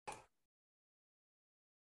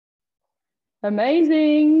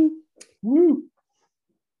Amazing. Woo.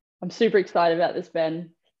 I'm super excited about this,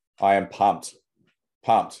 Ben. I am pumped.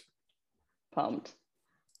 Pumped.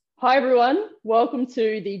 Hi, everyone. Welcome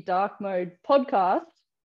to the Dark Mode podcast.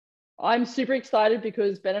 I'm super excited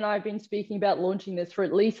because Ben and I have been speaking about launching this for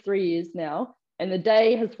at least 3 years now, and the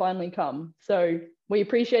day has finally come. So we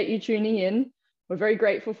appreciate you tuning in. We're very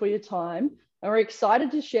grateful for your time, and we're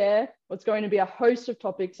excited to share what's going to be a host of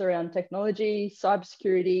topics around technology,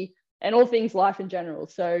 cybersecurity, and all things life in general.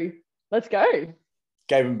 So let's go.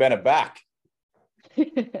 Gabe and Ben are back.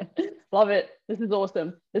 Love it. This is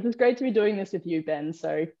awesome. This is great to be doing this with you, Ben.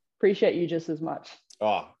 So appreciate you just as much.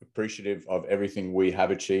 Appreciative of everything we have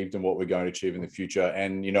achieved and what we're going to achieve in the future.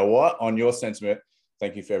 And you know what? On your sentiment,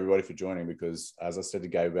 thank you for everybody for joining, because as I said to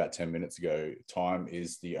Gabe about 10 minutes ago, time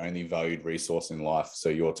is the only valued resource in life. So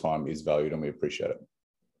your time is valued and we appreciate it.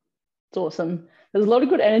 It's awesome. There's a lot of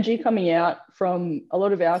good energy coming out from a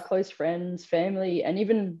lot of our close friends, family, and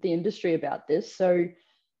even the industry about this. So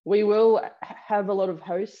we will have a lot of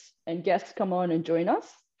hosts and guests come on and join us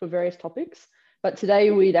for various topics. But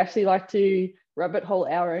today we'd actually like to rabbit hole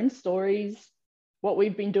our own stories, what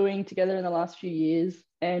we've been doing together in the last few years,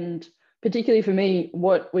 and particularly for me,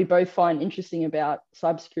 what we both find interesting about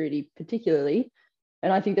cybersecurity particularly.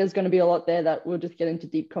 And I think there's going to be a lot there that we'll just get into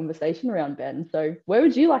deep conversation around, Ben. So where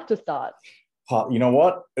would you like to start? You know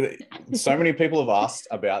what? So many people have asked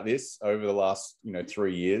about this over the last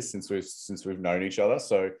 3 years since we've known each other.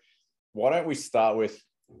 So why don't we start with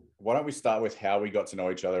how we got to know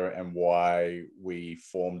each other and why we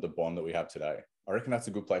formed the bond that we have today? I reckon that's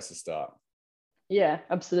a good place to start. Yeah,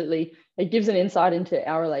 absolutely. It gives an insight into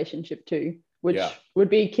our relationship too, which would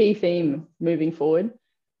be a key theme moving forward.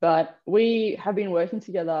 But we have been working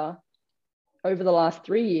together over the last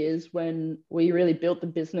 3 years when we really built the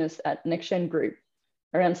business at NextGen Group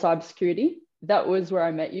around cybersecurity. That was where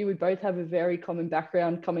I met you. We both have a very common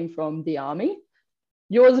background coming from the army.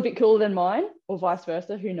 Yours a bit cooler than mine, or vice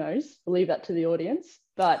versa, who knows? We'll leave that to the audience.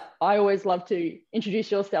 But I always love to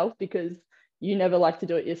introduce yourself because you never like to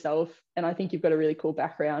do it yourself. And I think you've got a really cool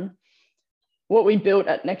background. What we built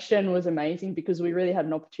at NextGen was amazing because we really had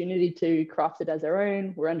an opportunity to craft it as our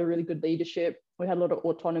own. We're under really good leadership. We had a lot of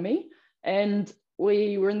autonomy and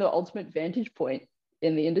we were in the ultimate vantage point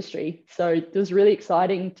in the industry. So it was really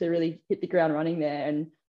exciting to really hit the ground running there and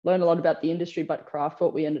learn a lot about the industry, but craft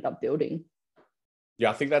what we ended up building.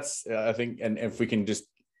 Yeah, I think and if we can just,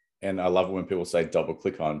 and I love it when people say double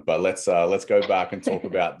click on, but let's go back and talk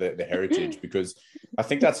about the heritage, because I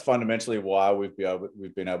think that's fundamentally why we've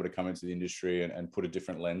been able to come into the industry and put a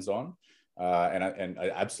different lens on. And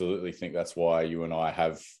I absolutely think that's why you and I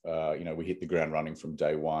have, we hit the ground running from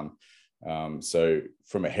day one. So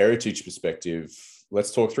from a heritage perspective,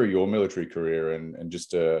 let's talk through your military career and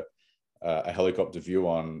just a helicopter view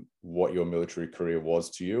on what your military career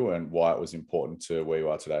was to you and why it was important to where you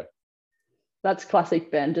are today. That's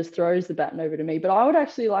classic, Ben, just throws the baton over to me. But I would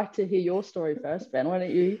actually like to hear your story first, Ben. Why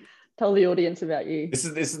don't you tell the audience about you? This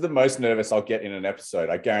is the most nervous I'll get in an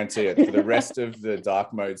episode. I guarantee it. For the rest of the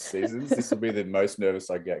Dark Mode seasons, this will be the most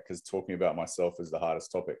nervous I get, because talking about myself is the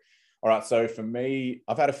hardest topic. All right, so for me,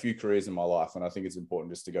 I've had a few careers in my life, and I think it's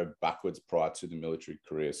important just to go backwards prior to the military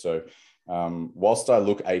career. So whilst I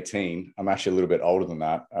look 18, I'm actually a little bit older than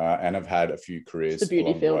that, and I've had a few careers. It's the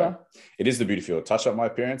beauty fielder. It is the beauty fielder. Touch up my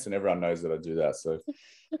appearance, and everyone knows that I do that. So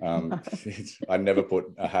I never put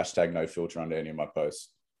a hashtag no filter under any of my posts.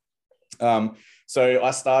 So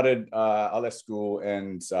I left school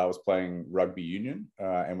and I was playing rugby union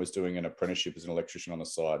and was doing an apprenticeship as an electrician on the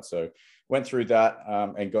side. So went through that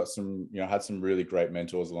and got had some really great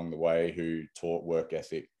mentors along the way who taught work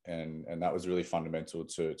ethic. And that was really fundamental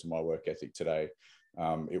to my work ethic today.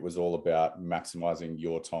 It was all about maximizing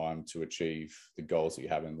your time to achieve the goals that you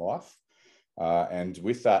have in life. And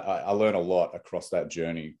with that, I learned a lot across that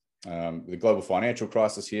journey. The global financial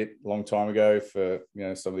crisis hit a long time ago. For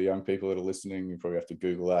some of the young people that are listening, you probably have to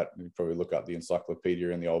Google that. You probably look up the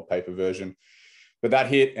encyclopedia in the old paper version. But that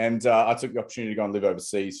hit, and I took the opportunity to go and live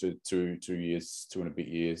overseas for 2 and a bit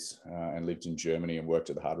years, and lived in Germany and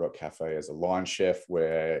worked at the Hard Rock Cafe as a line chef,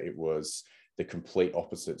 where it was the complete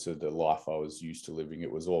opposite to the life I was used to living.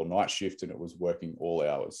 It was all night shift and it was working all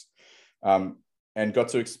hours, and got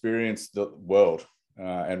to experience the world.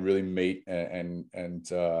 And really meet and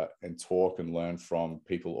talk and learn from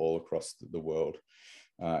people all across the world,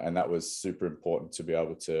 and that was super important to be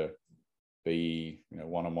able to be.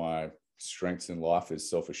 One of my strengths in life is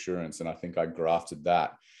self-assurance, and I think I grafted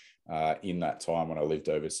that in that time when I lived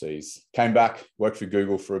overseas. Came back, worked for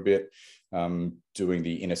Google for a bit, doing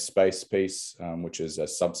the inner space piece, which is a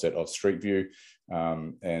subset of Street View,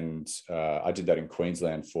 I did that in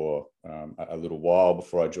Queensland for a little while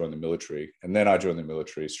before I joined the military. And then I joined the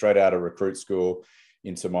military straight out of recruit school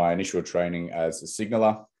into my initial training as a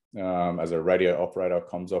signaller, as a radio operator,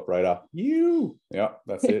 comms operator. Yeah,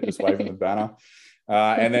 that's it. Just waving the banner.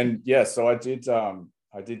 And then, so I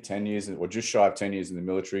did 10 years, or just shy of 10 years in the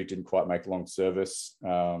military. Didn't quite make long service.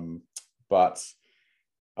 But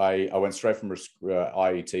I went straight from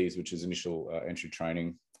IETs, which is initial entry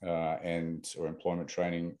training, or employment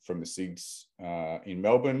training from the SIGs in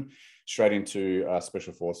Melbourne, straight into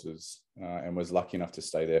Special Forces, and was lucky enough to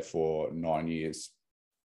stay there for 9 years.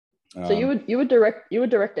 So you were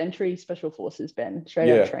direct entry Special Forces, Ben, straight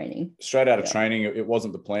out of training. Straight out of training. It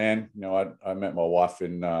wasn't the plan. I met my wife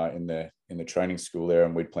in the training school there,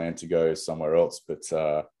 and we'd planned to go somewhere else, but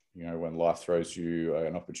when life throws you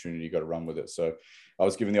an opportunity, you got to run with it. So I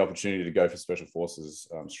was given the opportunity to go for Special Forces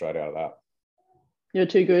straight out of that. You're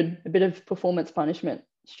too good. A bit of performance punishment,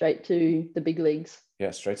 straight to the big leagues.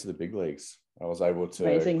 Yeah, straight to the big leagues. I was able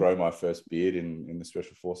to grow my first beard in the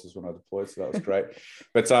Special Forces when I deployed, so that was great.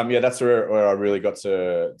 But that's where I really got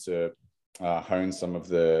to hone some of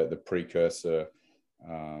the precursor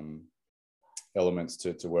elements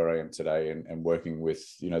to where I am today, and working with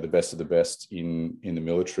the best of the best in the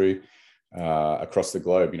military across the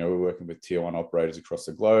globe. We're working with tier 1 operators across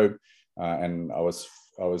the globe, and I was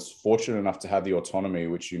fortunate enough to have the autonomy,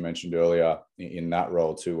 which you mentioned earlier, in that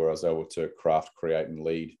role too, where I was able to craft, create, and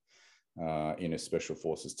lead in a Special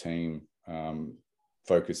Forces team,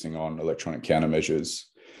 focusing on electronic countermeasures.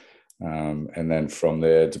 And then from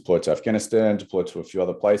there, deployed to Afghanistan, deployed to a few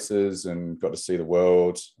other places, and got to see the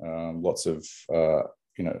world. Lots of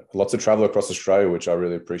travel across Australia, which I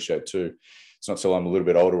really appreciate too. It's not till I'm a little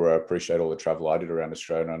bit older where I appreciate all the travel I did around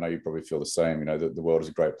Australia. And I know you probably feel the same. The world is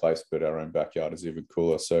a great place, but our own backyard is even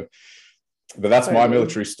cooler. So, but that's my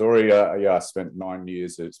military story. I spent 9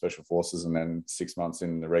 years at Special Forces, and then 6 months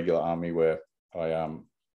in the regular army, where I'm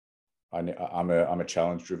a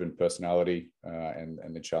challenge-driven personality,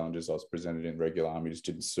 and the challenges I was presented in regular army just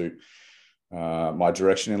didn't suit my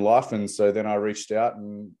direction in life. And so then I reached out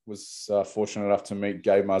and was fortunate enough to meet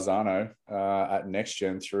Gabe Marzano at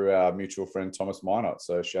NextGen through our mutual friend Thomas Minot.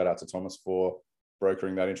 So shout out to Thomas for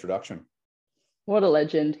brokering that introduction. What a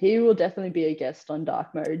legend. He will definitely be a guest on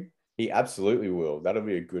Dark Mode. He absolutely will. That'll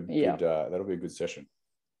be a good that'll be a good session.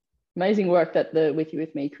 Amazing work that the Wiki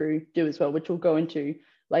With Me crew do as well, which we'll go into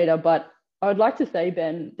later. But I would like to say,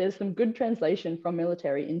 Ben, there's some good translation from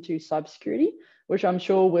military into cybersecurity, which I'm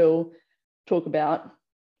sure we'll talk about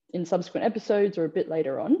in subsequent episodes or a bit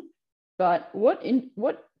later on. But what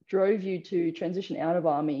drove you to transition out of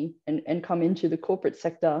army and come into the corporate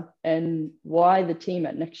sector, and why the team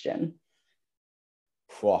at NextGen?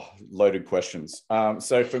 Loaded questions.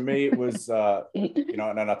 So for me, it was,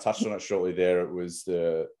 and I touched on it shortly there. It was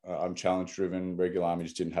I'm challenge driven. Regular army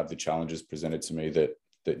just didn't have the challenges presented to me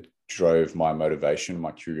that drove my motivation,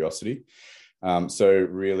 my curiosity. So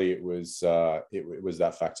really it was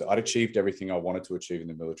that factor. I'd achieved everything I wanted to achieve in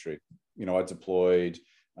the military. I deployed,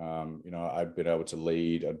 I'd been able to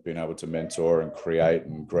lead, I'd been able to mentor and create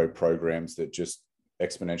and grow programs that just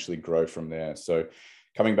exponentially grow from there. So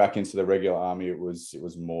coming back into the regular army, it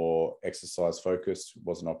was more exercise focused,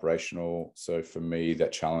 wasn't operational. So for me,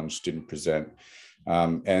 that challenge didn't present.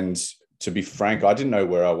 And to be frank, I didn't know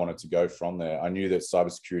where I wanted to go from there. I knew that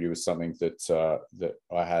cybersecurity was something that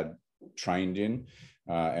I had trained in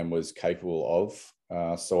and was capable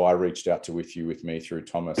of. So I reached out to With Me through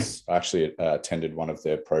Thomas. I actually attended one of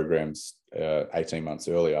their programs 18 months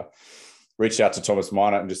earlier. Reached out to Thomas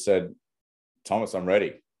Minot and just said, Thomas, I'm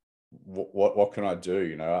ready. What can I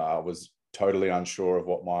do? I was totally unsure of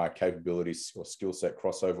what my capabilities or skill set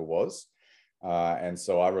crossover was. And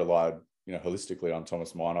so I relied, holistically on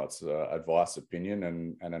Thomas Minot's advice, opinion,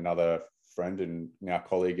 and another friend and now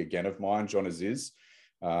colleague again of mine, John Aziz,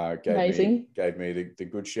 gave me the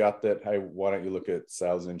good shout that, hey, why don't you look at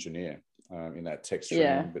sales engineer in that tech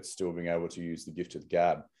stream, but still being able to use the gift of the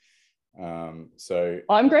gab. So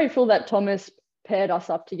I'm grateful that Thomas paired us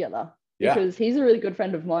up together. Because he's a really good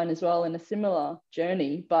friend of mine as well in a similar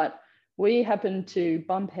journey, but we happened to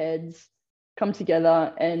bump heads, come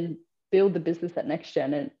together and build the business at NextGen,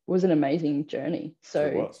 and it was an amazing journey.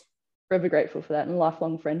 So forever grateful for that, and a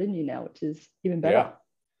lifelong friend in you now, which is even better.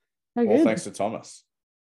 Well, thanks to Thomas.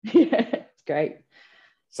 It's great.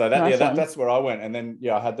 So that's where I went. And then,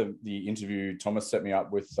 I had the interview. Thomas set me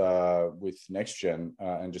up with NextGen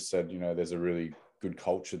and just said, there's a really good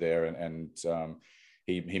culture there. And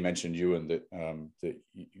he mentioned you, and that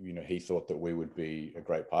you know, he thought that we would be a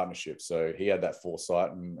great partnership. So he had that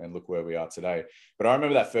foresight, and look where we are today. But I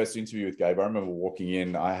remember that first interview with Gabe. I remember walking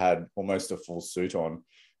in, I had almost a full suit on,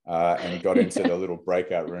 and got into the little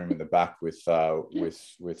breakout room in the back with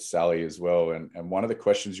Sally as well. And one of the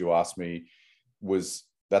questions you asked me was,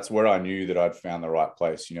 that's where I knew that I'd found the right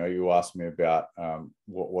place. You know, you asked me about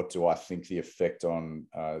what do I think the effect on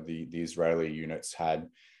the Israeli units had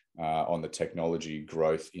on the technology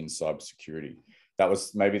growth in cybersecurity. That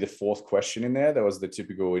was maybe the fourth question in there. There was the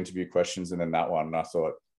typical interview questions, and then that one. And I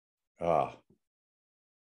thought,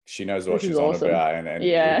 she knows what she's on about, and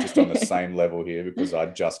we're just on the same level here, because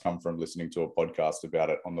I'd just come from listening to a podcast about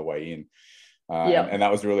it on the way in. And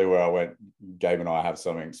that was really where I went, Gabe and I have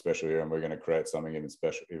something special here, and we're going to create something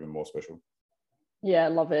even more special. Yeah, I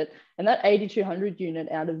love it. And that 8200 unit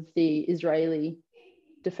out of the Israeli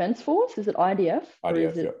Defense Force, is it IDF? Or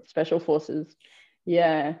is it Special Forces?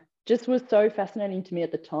 Yeah, just was so fascinating to me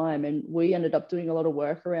at the time. And we ended up doing a lot of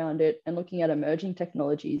work around it and looking at emerging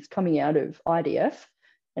technologies coming out of IDF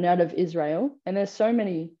and out of Israel. And there's so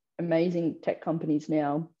many amazing tech companies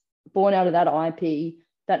now born out of that IP,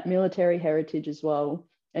 that military heritage as well,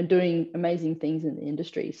 and doing amazing things in the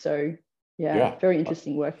industry. So yeah. Very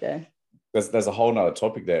interesting work there. There's a whole nother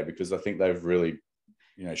topic there, because I think they've really,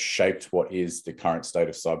 you know, shaped what is the current state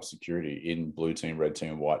of cybersecurity in blue team, red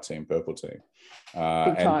team, white team, purple team,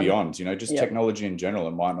 and beyond. You know, just technology in general.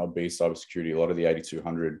 It might not be cybersecurity. A lot of the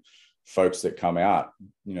 8200 folks that come out,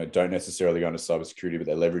 you know, don't necessarily go into cybersecurity, but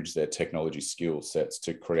they leverage their technology skill sets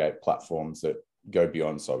to create platforms that go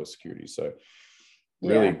beyond cybersecurity. So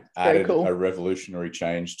really added a revolutionary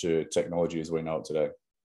change to technology as we know it today.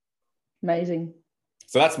 Amazing.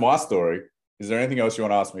 So that's my story. Is there anything else you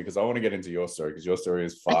want to ask me? Because I want to get into your story, because your story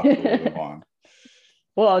is far cooler than mine.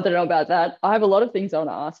 Well, I don't know about that. I have a lot of things I want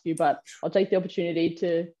to ask you, but I'll take the opportunity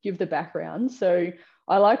to give the background. So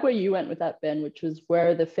I like where you went with that, Ben, which was where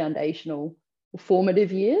are the foundational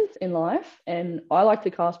formative years in life. And I like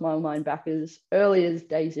to cast my mind back as early as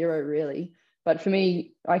day zero, really. But for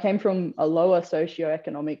me, I came from a lower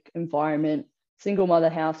socioeconomic environment, single mother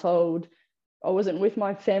household. I wasn't with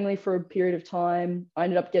my family for a period of time. I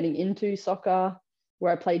ended up getting into soccer,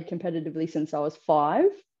 where I played competitively since I was 5.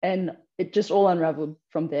 And it just all unraveled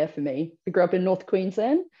from there for me. I grew up in North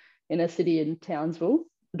Queensland, in a city in Townsville.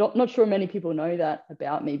 Not sure many people know that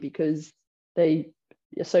about me, because they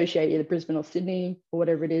associate either Brisbane or Sydney or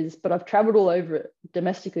whatever it is. But I've traveled all over,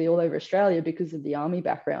 domestically all over Australia, because of the army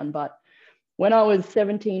background. But when I was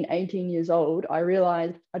 17, 18 years old, I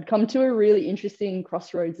realized I'd come to a really interesting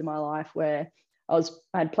crossroads in my life, where I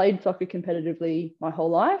had played soccer competitively my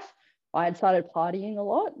whole life. I had started partying a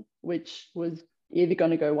lot, which was either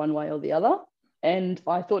going to go one way or the other. And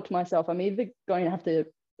I thought to myself, I'm either going to have to,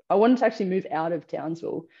 I wanted to actually move out of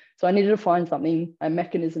Townsville. So I needed to find something, a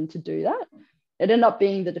mechanism to do that. It ended up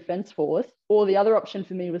being the Defence Force, or the other option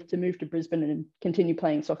for me was to move to Brisbane and continue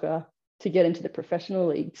playing soccer to get into the professional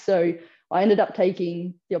league. So I ended up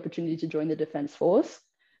taking the opportunity to join the Defence Force,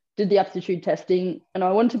 did the aptitude testing, and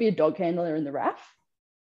I wanted to be a dog handler in the RAF.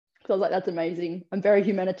 So I was like, that's amazing. I'm very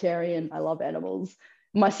humanitarian. I love animals.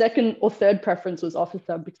 My second or third preference was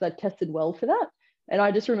officer, because I tested well for that. And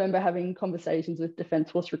I just remember having conversations with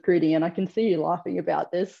Defence Force recruiting, and I can see you laughing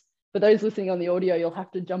about this. For those listening on the audio, you'll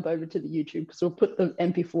have to jump over to the YouTube, because we'll put the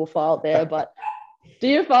MP4 file there. But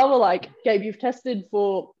DFR were like, Gabe, you've tested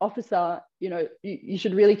for officer, you know, you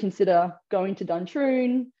should really consider going to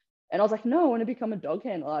Duntroon. And I was like, no, I want to become a dog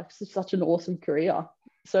handler. Like, it's such an awesome career.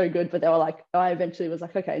 So good. But they were like, I eventually was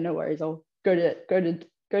like, okay, no worries. I'll go to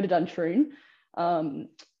Duntroon.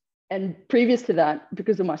 And previous to that,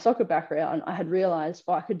 because of my soccer background, I had realized,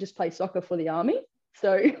 I could just play soccer for the army.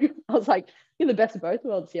 So I was like, you're the best of both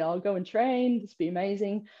worlds here. I'll go and train. This will be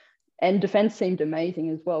amazing. And defense seemed amazing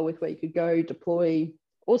as well, with where you could go deploy.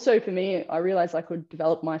 Also for me, I realized I could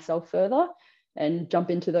develop myself further and jump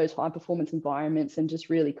into those high performance environments and just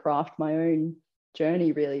really craft my own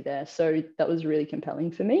journey really there. So that was really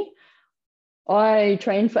compelling for me. I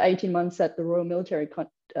trained for 18 months at the Royal Military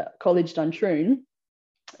College Duntroon,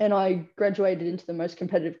 and I graduated into the most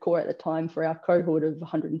competitive corps at the time for our cohort of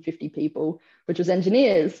 150 people, which was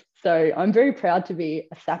engineers. So I'm very proud to be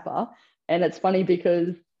a sapper. And it's funny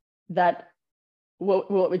because that, what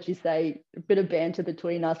would you say, a bit of banter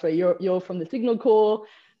between us, where you're from the Signal Corps,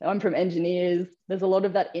 I'm from engineers. There's a lot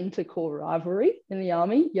of that inter-corps rivalry in the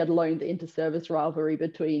Army, yet alone the inter-service rivalry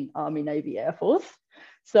between Army, Navy, Air Force.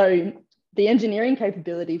 So the engineering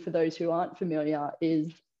capability, for those who aren't familiar,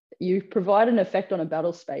 is you provide an effect on a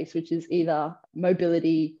battle space, which is either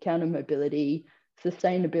mobility, counter mobility,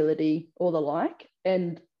 sustainability, or the like.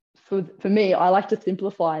 And for me, I like to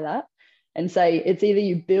simplify that and say it's either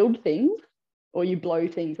you build things or you blow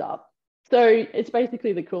things up. So it's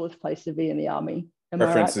basically the coolest place to be in the army. Am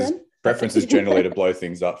I right, Ben? Preference is generally to blow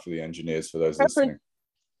things up for the engineers, for those listening.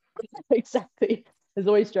 Exactly. There's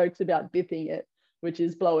always jokes about bipping it, which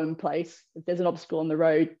is blow in place. If there's an obstacle on the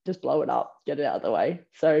road, just blow it up, get it out of the way.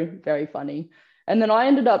 So very funny. And then I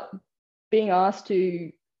ended up being asked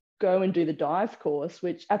to go and do the dive course,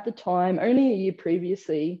 which at the time, only a year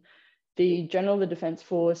previously, the General of the Defence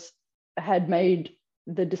Force had made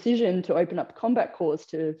the decision to open up combat course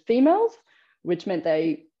to females, which meant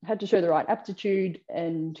they had to show the right aptitude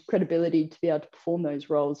and credibility to be able to perform those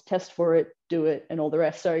roles, test for it, do it, and all the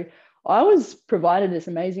rest. So I was provided this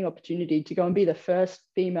amazing opportunity to go and be the first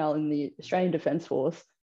female in the Australian Defence Force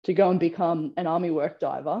to go and become an Army work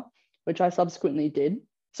diver, which I subsequently did.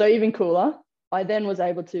 So even cooler, I then was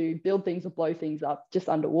able to build things or blow things up just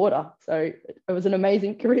underwater. So it was an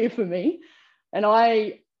amazing career for me. And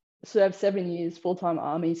I served 7 years full-time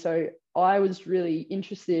Army. So I was really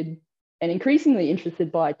interested and increasingly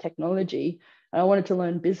interested by technology. And I wanted to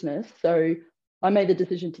learn business. So I made the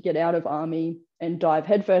decision to get out of Army and dive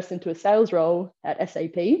headfirst into a sales role at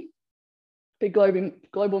SAP, big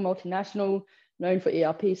global multinational, known for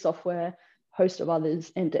ERP software, host of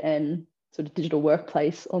others, end-to-end sort of digital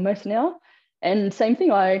workplace almost now. And same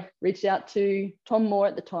thing, I reached out to Tom Moore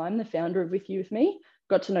at the time, the founder of With You With Me,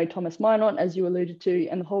 got to know Thomas Minot, as you alluded to,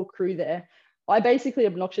 and the whole crew there. I basically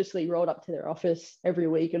obnoxiously rolled up to their office every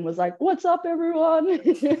week and was like, "What's up, everyone?"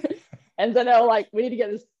 And then they were like, "We need to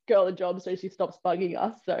get this girl a job so she stops bugging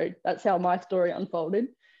us." So that's how my story unfolded.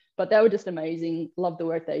 But they were just amazing. Love the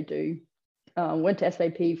work they do. Went to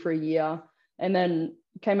SAP for a year and then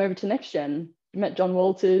came over to NextGen. Met John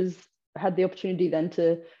Walters, had the opportunity then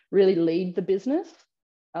to really lead the business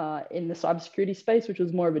in the cybersecurity space, which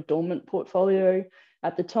was more of a dormant portfolio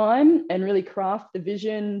at the time, and really craft the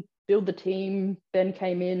vision, build the team. Ben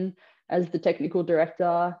came in as the technical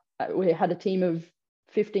director. We had a team of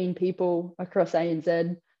 15 people across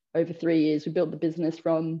ANZ over 3 years. We built the business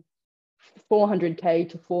from 400K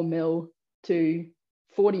to 4 mil to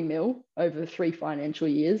 40 mil over 3 financial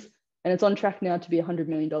years. And it's on track now to be a $100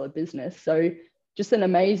 million business. So just an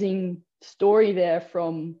amazing story there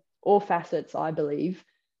from all facets, I believe.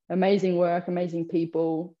 Amazing work, amazing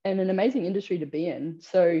people, and an amazing industry to be in.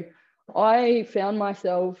 So I found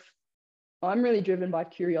myself, I'm really driven by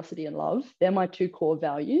curiosity and love. They're my 2 core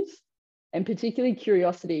values, and particularly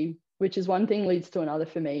curiosity, which is one thing leads to another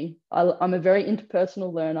for me. I'm a very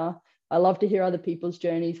interpersonal learner. I love to hear other people's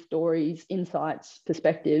journeys, stories, insights,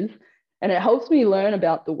 perspectives, and it helps me learn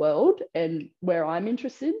about the world and where I'm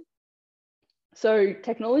interested. So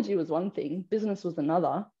technology was one thing, business was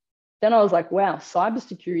another. Then I was like, wow,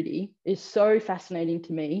 cybersecurity is so fascinating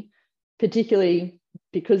to me, particularly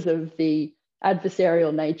because of the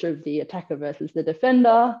adversarial nature of the attacker versus the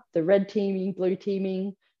defender, the red teaming, blue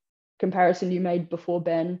teaming comparison you made before,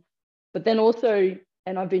 Ben. But then also,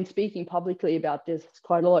 and I've been speaking publicly about this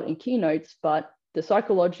quite a lot in keynotes, but the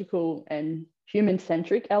psychological and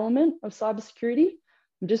human-centric element of cybersecurity,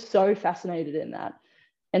 I'm just so fascinated in that.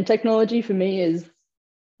 And technology for me is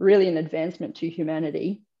really an advancement to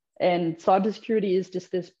humanity. And cybersecurity is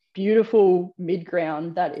just this beautiful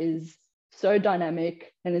mid-ground that is so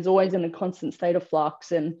dynamic and is always in a constant state of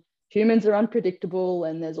flux. And humans are unpredictable.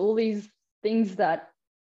 And there's all these things that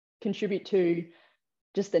contribute to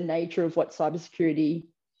just the nature of what cybersecurity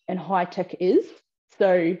and high tech is.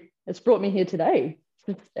 So it's brought me here today.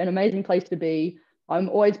 It's an amazing place to be. I'm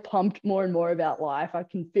always pumped more and more about life. I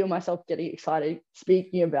can feel myself getting excited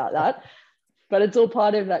speaking about that. But it's all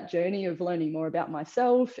part of that journey of learning more about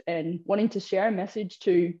myself and wanting to share a message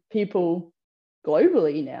to people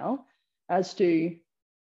globally now as to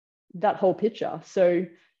that whole picture. So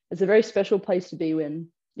it's a very special place to be when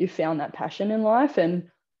you've found that passion in life. And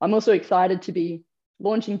I'm also excited to be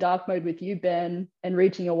launching Dark Mode with you, Ben, and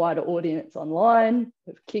reaching a wider audience online.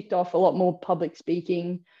 We've kicked off a lot more public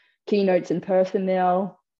speaking, keynotes in person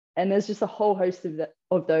now. And there's just a whole host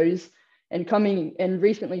of those. And coming and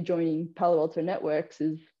recently joining Palo Alto Networks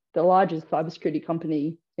is the largest cybersecurity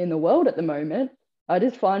company in the world at the moment. I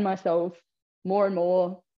just find myself more and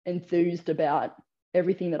more enthused about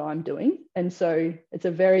everything that I'm doing. And so it's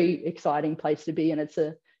a very exciting place to be. And it's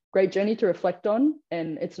a great journey to reflect on.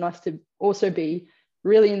 And it's nice to also be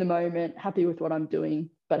really in the moment, happy with what I'm doing,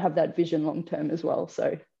 but have that vision long term as well.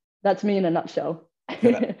 So that's me in a nutshell.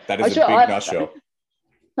 That is a big nutshell.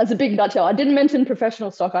 That's a big nutshell. I didn't mention professional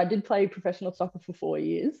soccer. I did play professional soccer for 4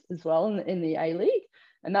 years as well in the A-League.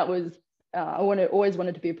 And that was, I always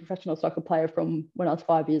wanted to be a professional soccer player from when I was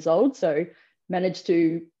 5 years old. So managed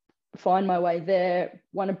to find my way there,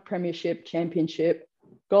 won a premiership, championship,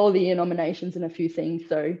 goal of the year nominations and a few things.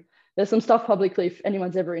 So there's some stuff publicly if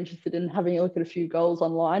anyone's ever interested in having a look at a few goals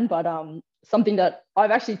online, but something that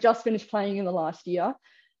I've actually just finished playing in the last year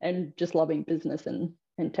and just loving business and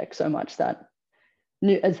tech so much that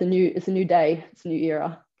it's a new day, it's a new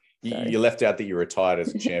era. So. You left out that you retired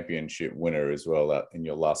as a championship winner as well in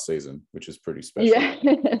your last season, which is pretty special. Yeah.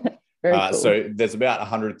 Very cool. So there's about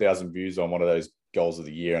 100,000 views on one of those goals of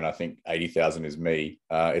the year, and I think 80,000 is me.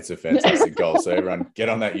 It's a fantastic goal. So everyone get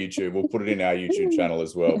on that YouTube. We'll put it in our YouTube channel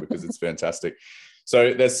as well because it's fantastic.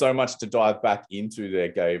 So there's so much to dive back into there,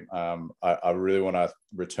 Gabe. I really want to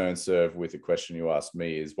return serve with a question you asked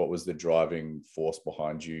me is what was the driving force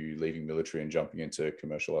behind you leaving military and jumping into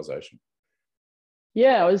commercialization?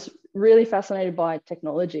 Yeah, I was really fascinated by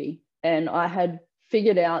technology and I had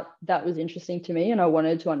figured out that was interesting to me and I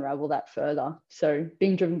wanted to unravel that further. So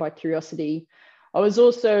being driven by curiosity, I was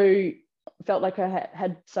also felt like I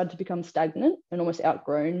had started to become stagnant and almost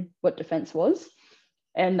outgrown what defense was.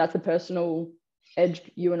 And that's a personal edge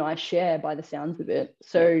you and I share by the sounds of it.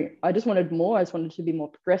 So I just wanted more. I just wanted to be more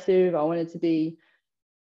progressive. I wanted to be,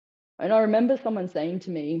 and I remember someone saying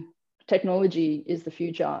to me, technology is the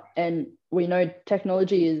future. And we know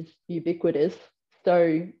technology is ubiquitous.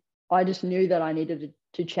 So I just knew that I needed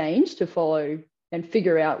to change to follow and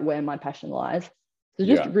figure out where my passion lies. So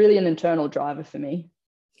just really an internal driver for me.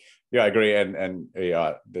 Yeah, I agree, and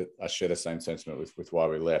yeah, I share the same sentiment with why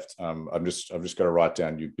we left. I've just got to write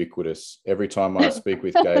down ubiquitous. Every time I speak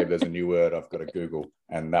with Gabe, there's a new word I've got to Google,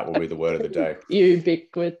 and that will be the word of the day.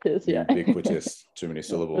 Ubiquitous, yeah. Ubiquitous, too many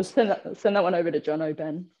syllables. We'll send that one over to John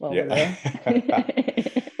O'Ben while we're there.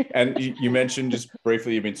 And you mentioned just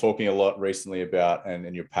briefly, you've been talking a lot recently about,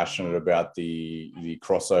 and you're passionate about the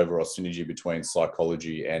crossover or synergy between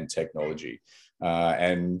psychology and technology,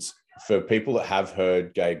 and for people that have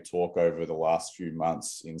heard Gabe talk over the last few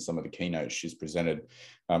months in some of the keynotes she's presented,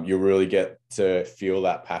 you'll really get to feel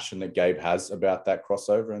that passion that Gabe has about that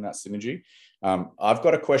crossover and that synergy. I've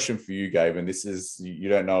got a question for you, Gabe, and this is, you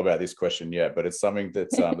don't know about this question yet, but it's something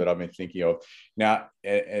that's, that I've been thinking of now,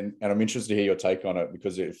 and I'm interested to hear your take on it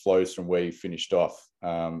because it flows from where you finished off.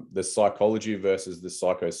 The psychology versus the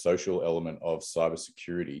psychosocial element of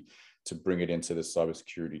cybersecurity to bring it into the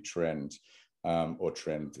cybersecurity trend.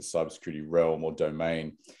 The cybersecurity realm or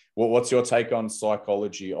domain. What's your take on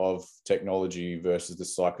psychology of technology versus the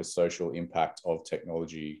psychosocial impact of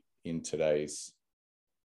technology in today's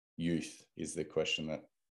youth is the question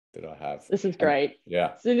that I have. This is great.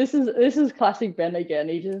 Yeah. So this is classic Ben again.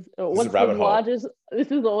 He just what's the largest?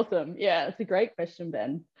 This is awesome. Yeah, it's a great question,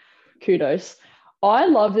 Ben. Kudos. I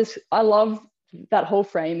love this. I love that whole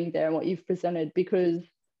framing there and what you've presented because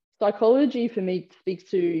psychology for me speaks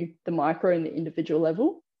to the micro and the individual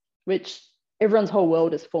level, which everyone's whole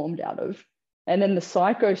world is formed out of. And then the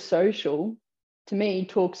psychosocial, to me,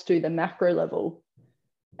 talks to the macro level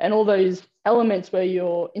and all those elements where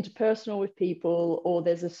you're interpersonal with people or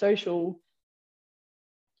there's a social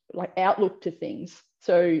like outlook to things.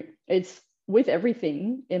 So it's with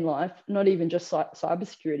everything in life, not even just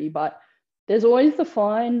cybersecurity, but there's always the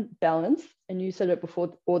fine balance, and you said it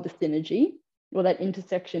before, or the synergy, or that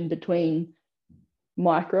intersection between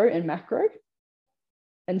micro and macro.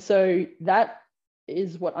 And so that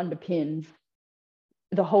is what underpins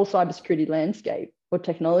the whole cybersecurity landscape or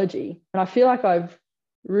technology. And I feel like I've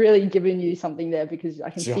really given you something there because I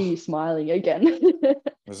can see you smiling again.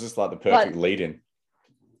 It's just like the perfect lead in.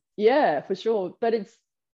 Yeah, for sure. But it's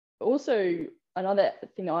also another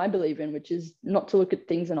thing I believe in, which is not to look at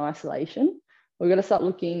things in isolation. We've got to start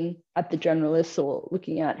looking at the generalists or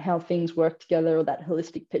looking at how things work together or that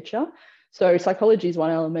holistic picture. So psychology is one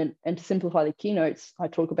element, and to simplify the keynotes, I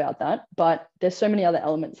talk about that, but there's so many other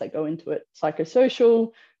elements that go into it,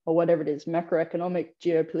 psychosocial or whatever it is, macroeconomic,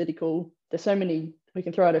 geopolitical. There's so many, we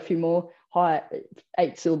can throw out a few more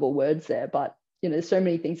 8-syllable words there, but there's so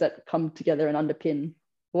many things that come together and underpin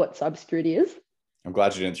what cybersecurity is. I'm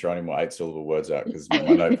glad you didn't throw any more 8-syllable words out because my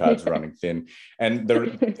notepad's running thin. And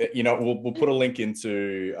we'll put a link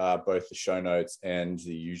into both the show notes and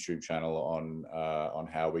the YouTube channel on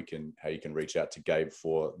how you can reach out to Gabe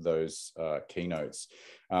for those keynotes.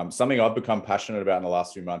 Something I've become passionate about in the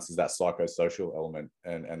last few months is that psychosocial element,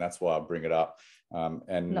 and that's why I bring it up.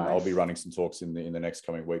 And nice. I'll be running some talks in the next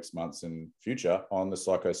coming weeks, months, and future on the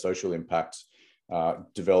psychosocial impact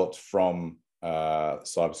developed from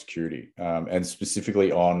cybersecurity, and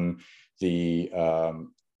specifically on the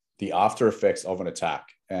after effects of an attack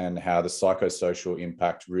and how the psychosocial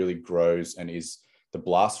impact really grows and is the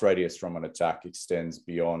blast radius from an attack extends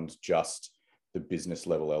beyond just the business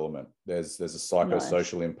level element. There's a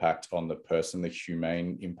psychosocial Nice. impact on the person, the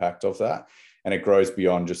humane impact of that. And it grows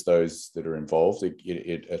beyond just those that are involved.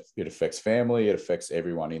 It affects family, it affects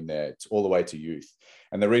everyone in there. It's all the way to youth.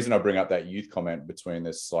 And the reason I bring up that youth comment between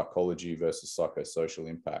the psychology versus psychosocial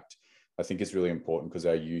impact, I think is really important because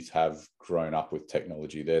our youth have grown up with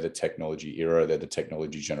technology. They're the technology era, they're the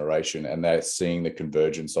technology generation, and they're seeing the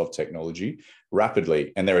convergence of technology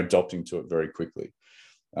rapidly, and they're adopting to it very quickly.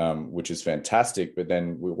 Which is fantastic. But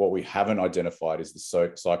then what we haven't identified is the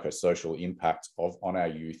psychosocial impact on our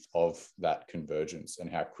youth of that convergence and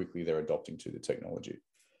how quickly they're adopting to the technology.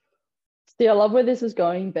 See, I love where this is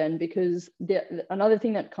going, Ben, because another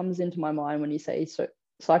thing that comes into my mind when you say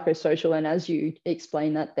psychosocial, and as you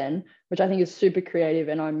explain that then, which I think is super creative,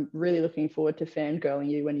 and I'm really looking forward to fangirling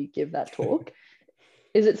you when you give that talk,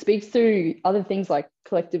 is it speaks to other things like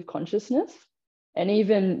collective consciousness. And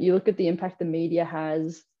even you look at the impact the media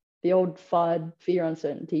has, the old FUD, fear,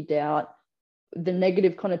 uncertainty, doubt, the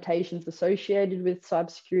negative connotations associated with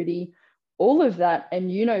cybersecurity, all of that.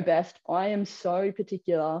 And you know best, I am so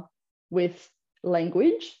particular with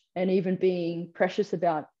language and even being precious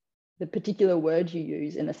about the particular words you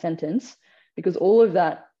use in a sentence, because all of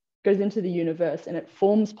that goes into the universe and it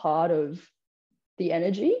forms part of the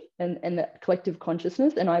energy and that collective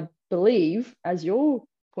consciousness. And I believe, as you're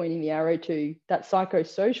pointing the arrow to, that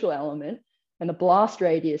psychosocial element and the blast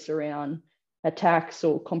radius around attacks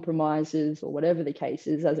or compromises or whatever the case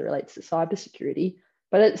is as it relates to cybersecurity.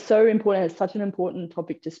 But it's so important. It's such an important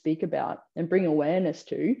topic to speak about and bring awareness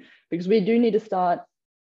to, because we do need to start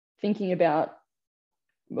thinking about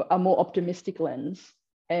a more optimistic lens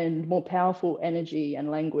and more powerful energy and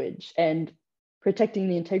language and protecting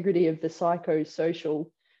the integrity of the psychosocial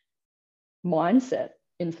mindset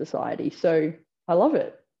in society. So I love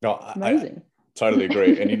it. No, amazing. I totally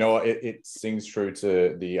agree. And you know what, it sings true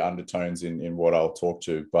to the undertones in what I'll talk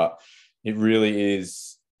to, but it really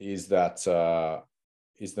is the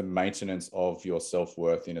maintenance of your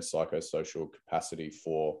self-worth in a psychosocial capacity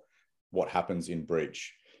for what happens in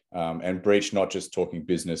breach. And breach, not just talking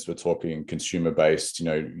business, we're talking consumer-based. You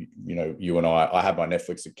know, you and I had my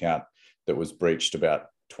Netflix account that was breached about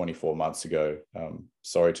 24 months ago.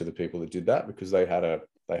 Sorry to the people that did that, because they had a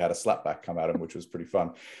slapback come at them, which was pretty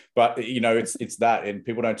fun. But you know, it's that, and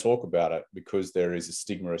people don't talk about it because there is a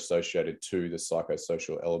stigma associated to the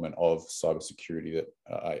psychosocial element of cybersecurity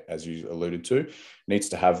that, as you alluded to, needs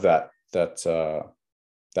to have that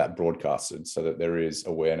broadcasted, so that there is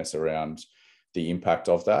awareness around the impact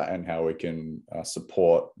of that and how we can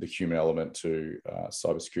support the human element to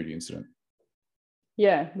cybersecurity incident.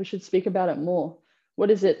 Yeah, we should speak about it more. What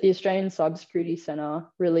is it? The Australian Cybersecurity Centre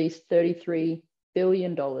released $33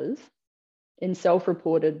 billion in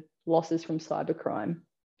self-reported losses from cybercrime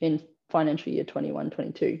in financial year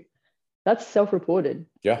 21-22. That's self-reported.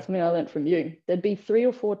 Yeah. Something I learned from you. There'd be 3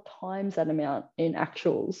 or 4 times that amount in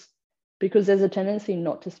actuals, because there's a tendency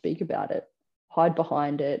not to speak about it, hide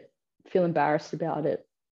behind it, feel embarrassed about it.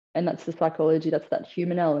 And that's the psychology, that's that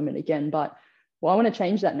human element again. But I want to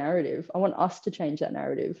change that narrative. I want us to change that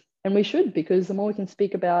narrative. And we should, because the more we can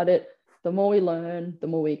speak about it, the more we learn, the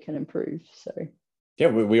more we can improve. So yeah,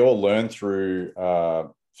 we all learn through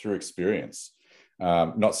experience.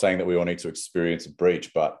 Not saying that we all need to experience a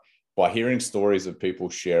breach, but by hearing stories of people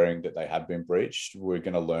sharing that they have been breached, we're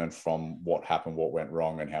going to learn from what happened, what went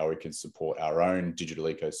wrong, and how we can support our own digital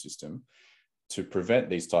ecosystem to prevent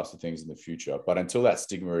these types of things in the future. But until that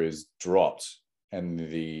stigma is dropped and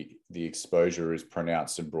the exposure is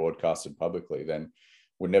pronounced and broadcasted publicly, then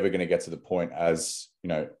we're never going to get to the point, as you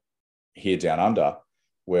know, here down under,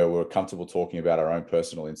 where we're comfortable talking about our own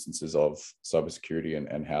personal instances of cybersecurity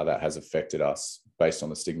and how that has affected us based on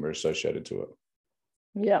the stigma associated to it.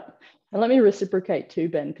 Yeah. And let me reciprocate too,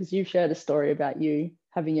 Ben, because you've shared a story about you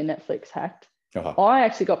having your Netflix hacked. Uh-huh. I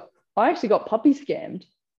actually got puppy scammed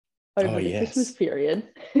over the Christmas period.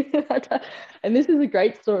 And this is a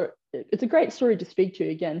great story. It's a great story to speak to,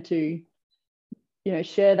 again, to, you know,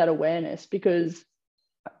 share that awareness, because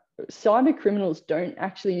cyber criminals don't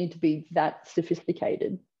actually need to be that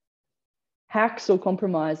sophisticated. Hacks or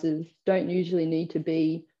compromises don't usually need to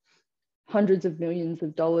be hundreds of millions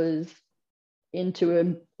of dollars into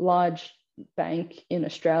a large bank in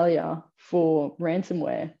Australia for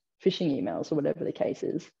ransomware, phishing emails, or whatever the case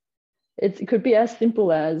is. It could be as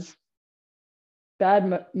simple as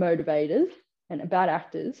bad motivators and bad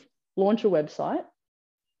actors launch a website,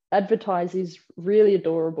 advertise these really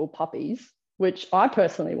adorable puppies, which I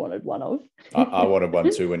personally wanted one of. I wanted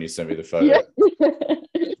one too when you sent me the photo. Yeah.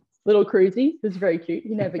 Little Cruisy was very cute.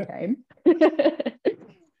 He never came.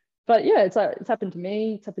 But yeah, it's happened to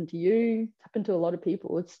me, it's happened to you, it's happened to a lot of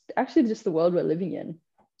people. It's actually just the world we're living in.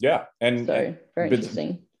 Yeah. So very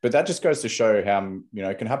interesting. But that just goes to show how,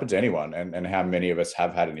 it can happen to anyone, and how many of us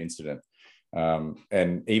have had an incident.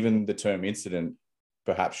 And even the term incident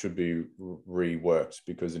perhaps should be reworked,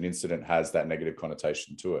 because an incident has that negative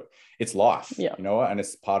connotation to it. It's life, and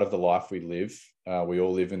it's part of the life we live. We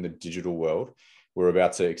all live in the digital world. We're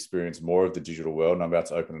about to experience more of the digital world, and I'm about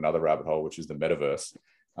to open another rabbit hole, which is the metaverse.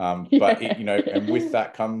 But and with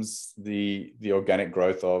that comes the organic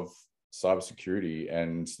growth of cybersecurity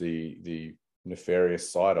and the nefarious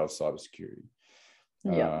side of cybersecurity,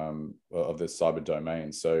 of the cyber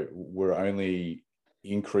domain. So we're only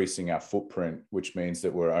increasing our footprint, which means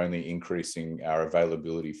that we're only increasing our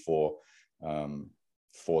availability for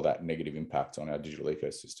that negative impact on our digital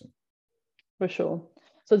ecosystem. For sure.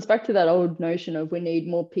 So it's back to that old notion of we need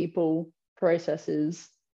more people, processes,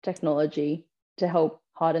 technology to help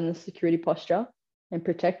harden the security posture and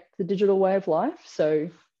protect the digital way of life. So,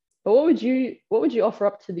 but what would you offer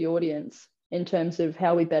up to the audience in terms of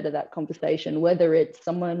how we better that conversation, whether it's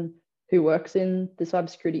someone who works in the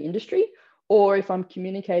cybersecurity industry, or if I'm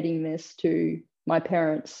communicating this to my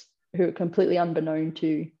parents who are completely unbeknown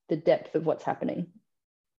to the depth of what's happening?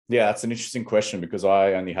 Yeah, that's an interesting question, because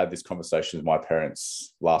I only had this conversation with my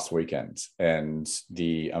parents last weekend, and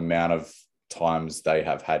the amount of times they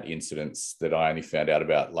have had incidents that I only found out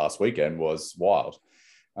about last weekend was wild.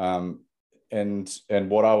 And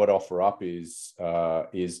what I would offer up is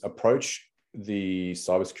approach the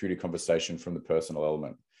cybersecurity conversation from the personal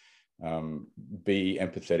element. Be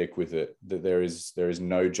empathetic with it. That there is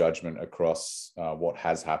no judgment across what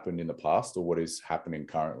has happened in the past or what is happening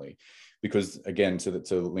currently, because again,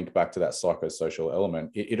 to link back to that psychosocial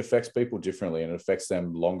element, it affects people differently, and it affects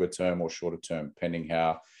them longer term or shorter term, depending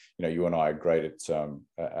how you and I are great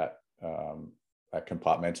at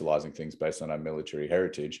compartmentalizing things based on our military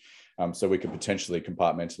heritage. So we could potentially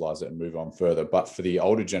compartmentalize it and move on further. But for the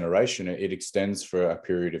older generation, it extends for a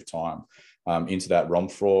period of time into that ROM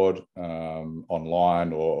fraud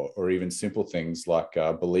online, or even simple things like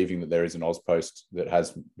believing that there is an AusPost that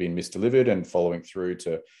has been misdelivered and following through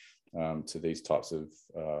to these types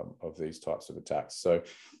of attacks. So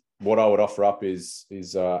what I would offer up is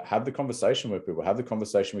have the conversation with people, have the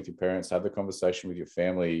conversation with your parents, have the conversation with your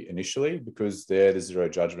family initially, because they're the zero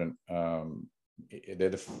judgment. They're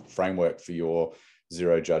the framework for your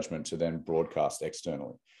zero judgment to then broadcast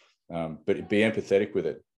externally. But be empathetic with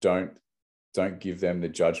it. Don't give them the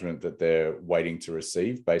judgment that they're waiting to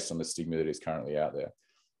receive based on the stigma that is currently out there.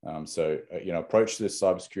 So approach the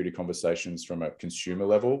cybersecurity conversations from a consumer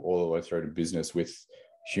level all the way through to business with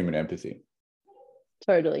human empathy.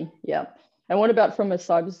 Totally. Yeah. And what about from a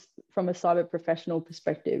cyber professional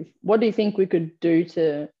perspective? What do you think we could do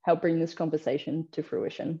to help bring this conversation to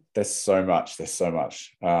fruition? There's so much.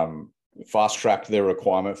 Fast track the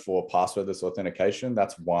requirement for passwordless authentication.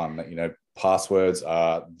 That's one. Passwords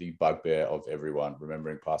are the bugbear of everyone.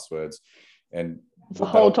 Remembering passwords, and it's a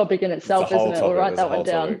whole topic in itself, isn't it? We'll write that one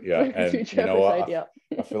down. Yeah, and you know what?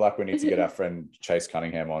 I feel like we need to get our friend Chase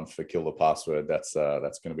Cunningham on for Kill the Password. That's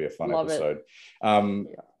going to be a fun episode.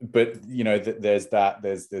 But there's that.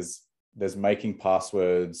 There's making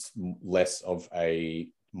passwords less of a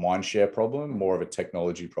mindshare problem, more of a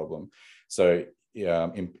technology problem. So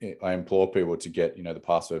I implore people to get the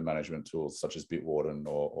password management tools such as Bitwarden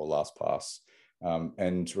or LastPass.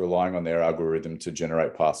 And relying on their algorithm to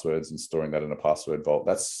generate passwords and storing that in a password vault.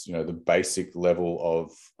 That's the basic level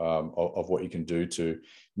of what you can do to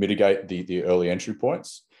mitigate the early entry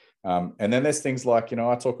points. And then there's things like I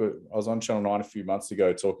was on Channel 9 a few months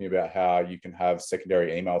ago talking about how you can have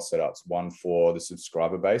secondary email setups, one for the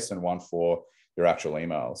subscriber base and one for your actual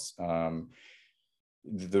emails.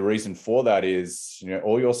 The reason for that is,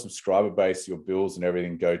 all your subscriber base, your bills and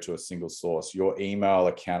everything go to a single source, your email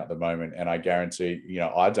account at the moment. And I guarantee,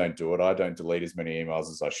 I don't do it. I don't delete as many emails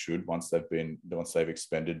as I should once they've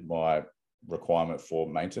expended my requirement for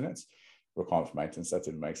maintenance. That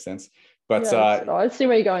didn't make sense. But I see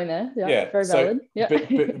where you're going there. Yeah, very valid. Yeah.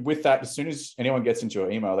 But with that, as soon as anyone gets into your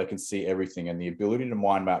email, they can see everything, and the ability to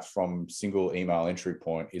mind map from single email entry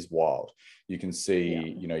point is wild. You can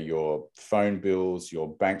see, your phone bills,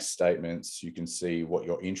 your bank statements. You can see what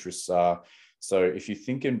your interests are. So if you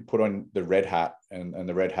think and put on the red hat, and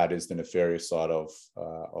the red hat is the nefarious side of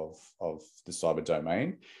the cyber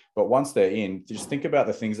domain. But once they're in, just think about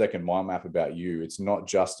the things they can mind map about you. It's not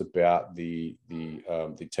just about the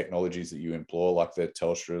technologies that you employ, like the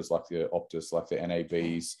Telstras, like the Optus, like the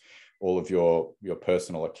NABs, all of your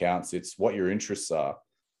personal accounts. It's what your interests are.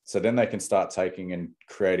 So then they can start taking and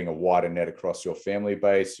creating a wider net across your family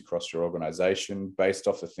base, across your organization, based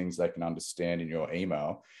off the things they can understand in your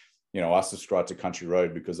email. I subscribe to Country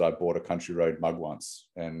Road because I bought a Country Road mug once.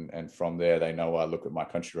 And from there, they know I look at my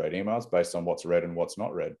Country Road emails based on what's read and what's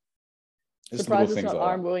not read. Surprised it's not like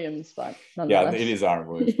Aaron Williams, but nonetheless. Yeah, it is Aaron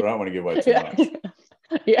Williams, but I don't want to give away too much.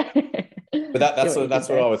 Yeah. But that's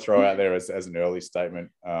what I would throw out there as an early statement,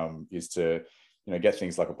 is to get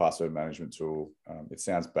things like a password management tool. It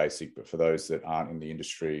sounds basic, but for those that aren't in the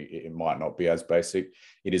industry, it might not be as basic.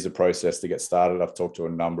 It is a process to get started. I've talked to a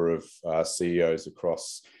number of CEOs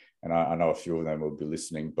across, and I know a few of them will be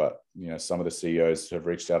listening, but some of the CEOs have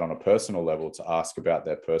reached out on a personal level to ask about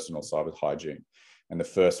their personal cyber hygiene. And the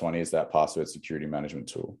first one is that password security management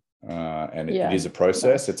tool. And it is a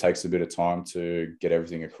process. It takes a bit of time to get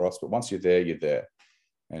everything across, but once you're there.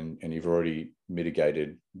 And you've already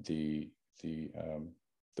mitigated the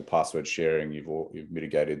password sharing. You've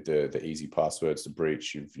mitigated the easy passwords to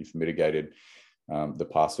breach. You've mitigated the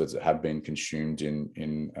passwords that have been consumed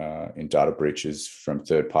in data breaches from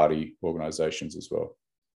third-party organizations as well.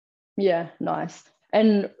 Yeah, nice.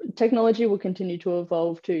 And technology will continue to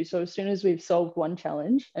evolve too. So as soon as we've solved one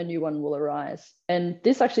challenge, a new one will arise. And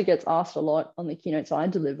this actually gets asked a lot on the keynotes I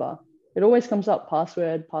deliver. It always comes up,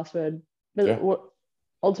 password. What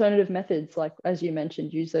alternative methods, like as you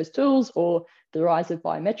mentioned, use those tools, or the rise of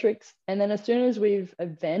biometrics. And then as soon as we've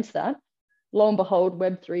advanced that, lo and behold,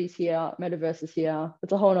 Web3 is here, metaverse is here.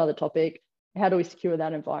 It's a whole nother topic. How do we secure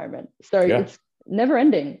that environment? So it's never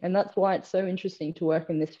ending. And that's why it's so interesting to work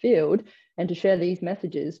in this field and to share these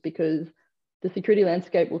messages, because the security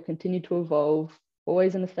landscape will continue to evolve,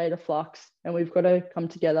 always in a state of flux. And we've got to come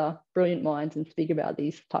together, brilliant minds, and speak about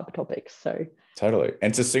these type of topics. So totally.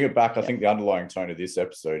 And to sing it back, I think the underlying tone of this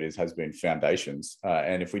episode has been foundations.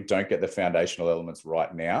 And if we don't get the foundational elements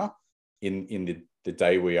right now, in the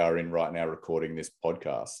day we are in right now, recording this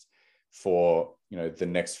podcast, for the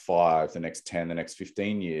next 5, the next 10, the next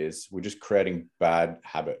 15 years, we're just creating bad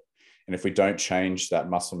habit. And if we don't change that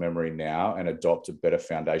muscle memory now and adopt a better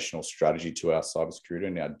foundational strategy to our cybersecurity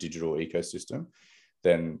and our digital ecosystem,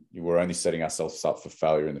 then we're only setting ourselves up for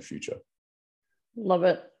failure in the future. Love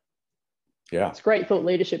it. Yeah. It's great thought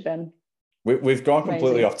leadership, Ben. We've gone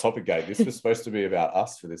completely off topic, Gabe. This was supposed to be about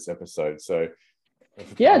us for this episode. So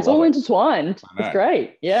yeah, it's all intertwined. It's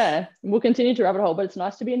great. Yeah. We'll continue to rabbit hole, but it's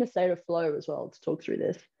nice to be in a state of flow as well to talk through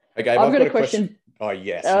this. Okay, I've got a question. Oh,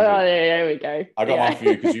 yes. Oh, there we go. I got one for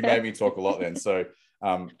you because you made me talk a lot then. So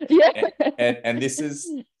and this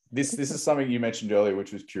is something you mentioned earlier,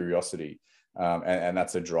 which was curiosity. And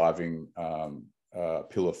that's a driving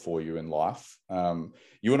pillar for you in life.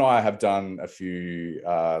 You and I have done a few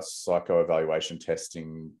psycho-evaluation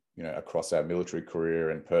testing, across our military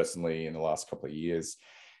career and personally in the last couple of years.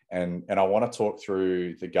 And I want to talk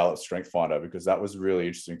through the Gallup Strength Finder, because that was really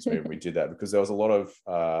interesting to me when we did that, because there was a lot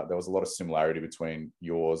of similarity between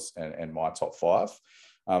yours and my top 5.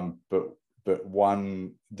 But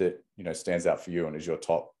one that stands out for you and is your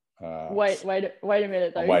top. Wait a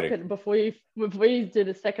minute though. Before you do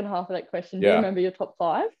the second half of that question, do you remember your top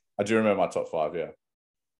 5? I do remember my top 5. Yeah.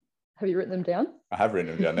 Have you written them down? I have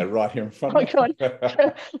written them down. They're right here in front of me. Oh,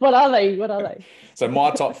 God. What are they? So my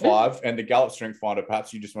top 5 and the Gallup Strength Finder,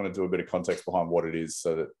 perhaps you just want to do a bit of context behind what it is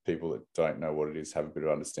so that people that don't know what it is have a bit of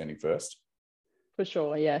understanding first. For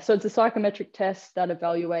sure, yeah. So it's a psychometric test that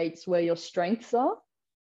evaluates where your strengths are.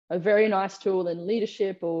 A very nice tool in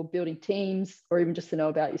leadership or building teams, or even just to know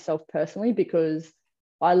about yourself personally, because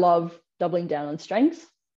I love doubling down on strengths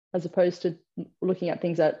as opposed to looking at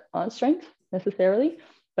things that aren't strengths necessarily.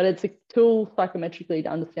 But it's a tool psychometrically to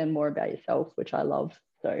understand more about yourself, which I love.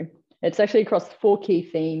 So it's actually across 4 key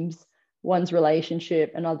themes. One's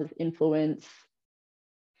relationship, another's influence,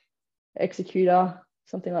 executor,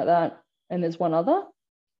 something like that. And there's one other,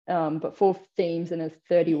 but 4 themes, and there's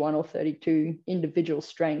 31 or 32 individual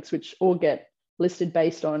strengths, which all get listed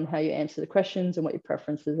based on how you answer the questions and what your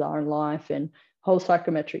preferences are in life, and whole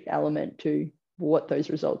psychometric element to what those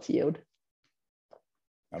results yield.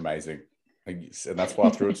 Amazing. And that's why I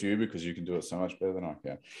threw it to you, because you can do it so much better than I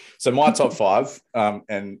can. So my top 5,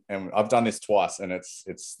 and I've done this twice, and it's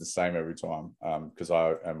the same every time, because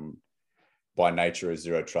I am by nature a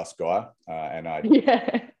zero trust guy, and I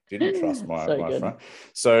didn't trust my friend.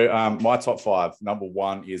 So my top 5, number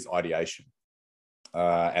 1 is ideation,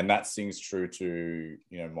 and that sings true to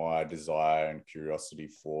my desire and curiosity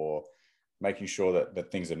for making sure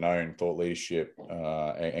that things are known, thought leadership,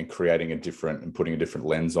 and creating and putting a different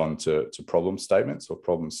lens on to problem statements or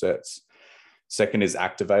problem sets. Second is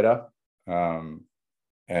activator.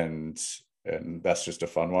 And that's just a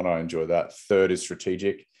fun one. I enjoy that. Third is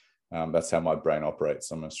strategic. That's how my brain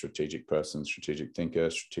operates. I'm a strategic person, strategic thinker,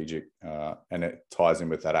 and it ties in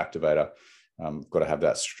with that activator. Got to have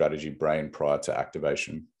that strategy brain prior to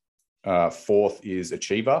activation. Fourth is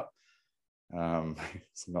achiever.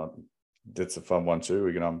 That's a fun one too.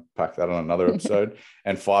 We're going to unpack that on another episode.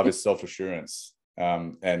 And 5 is self-assurance.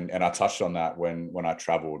 And I touched on that when I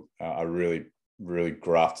traveled. I really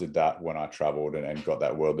grafted that when I traveled and got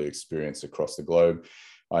that worldly experience across the globe.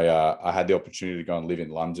 I had the opportunity to go and live in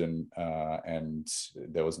London, and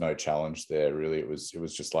there was no challenge there really. It was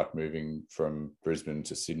just like moving from Brisbane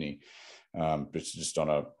to Sydney, but just on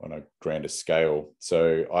a grander scale.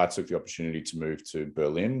 So I took the opportunity to move to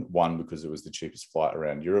Berlin, 1, because it was the cheapest flight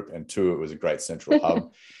around Europe, and 2, it was a great central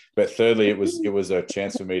hub. But thirdly, it was a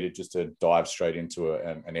chance for me to dive straight into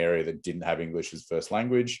an area that didn't have English as first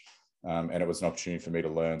language, and it was an opportunity for me to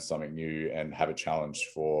learn something new and have a challenge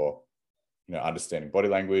for understanding body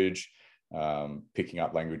language, picking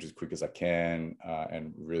up language as quick as I can,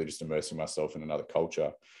 and really just immersing myself in another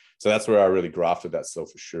culture. So that's where I really grafted that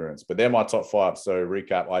self-assurance. But they're my top 5. So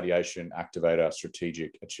recap: ideation, activator,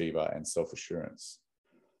 strategic, achiever, and self-assurance.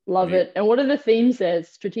 Love it. And what are the themes there?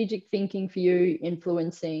 Strategic thinking for you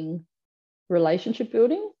influencing relationship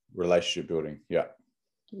building? Relationship building, yeah.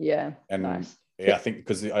 Yeah, and nice. Yeah, I think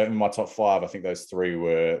because in my top 5, I think those 3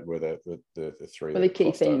 were the 3 were the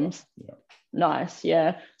key themes. Yeah. Nice,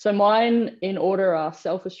 yeah. So mine in order are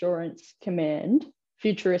self-assurance, command,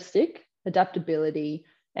 futuristic, adaptability,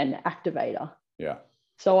 and activator. Yeah.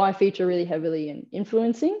 So I feature really heavily in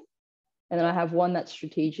influencing, and then I have one that's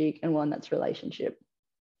strategic and one that's relationship.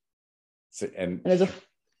 So, and there's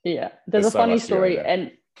a funny story.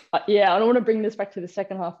 And I don't want to bring this back to the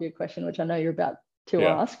second half of your question, which I know you're about to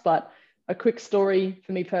ask, but a quick story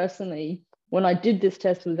for me personally. When I did this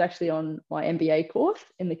test, it was actually on my MBA course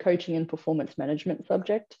in the coaching and performance management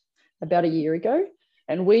subject about a year ago.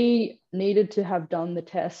 And we needed to have done the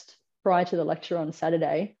test prior to the lecture on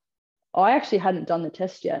Saturday. I actually hadn't done the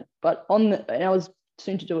test yet, but and I was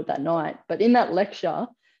soon to do it that night. But in that lecture,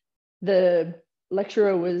 the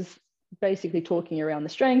lecturer was basically talking around the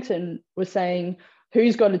strengths and was saying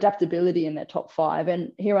who's got adaptability in their top 5.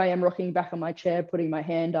 And here I am rocking back on my chair, putting my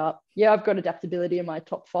hand up. Yeah, I've got adaptability in my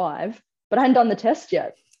top 5, but I hadn't done the test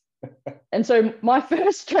yet. And so my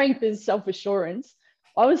first strength is self-assurance.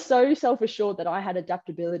 I was so self-assured that I had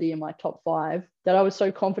adaptability in my top 5 that I was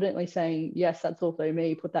so confidently saying, yes, that's also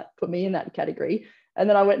me, put me in that category. And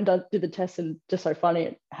then I went and did the test, and just so funny,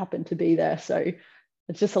 it happened to be there. So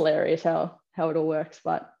it's just hilarious how it all works,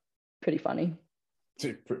 but pretty funny.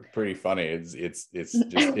 Pretty funny.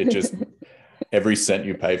 It just every cent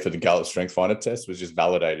you paid for the Gallup Strength Finder test was just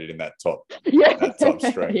validated in that top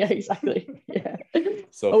strength. Yeah, exactly. Yeah.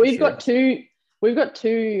 Well, we've got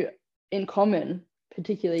two in common,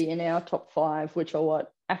 particularly in our top 5, which are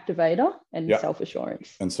what? Activator and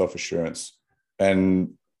self-assurance. And self-assurance.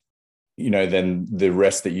 And then the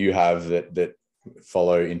rest that you have that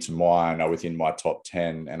follow into mine are within my top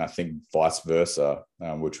 10, and I think vice versa,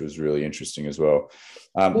 which was really interesting as well.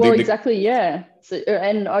 Exactly, yeah. So,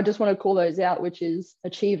 and I just want to call those out, which is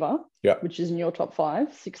achiever, which is in your top 5,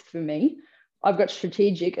 6th for me. I've got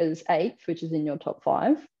strategic as 8th, which is in your top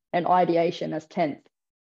 5, and ideation as 10th,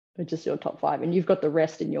 which is your top 5, and you've got the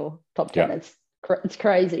rest in your top 10. It's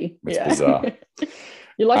crazy. It's bizarre.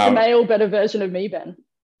 You're like the male better version of me, Ben.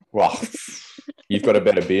 Well, you've got a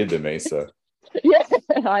better beard than me, so. Yeah,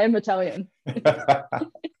 I am Italian.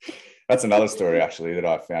 That's another story actually that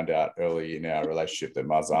I found out early in our relationship, that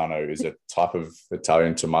Marzano is a type of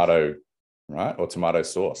Italian tomato, right? Or tomato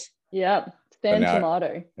sauce. Yeah, San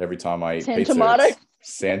Tomato. Every time I eat San pizza, tomato.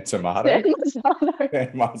 San Tomato.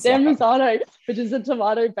 San Marzano, which is a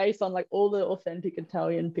tomato based on like all the authentic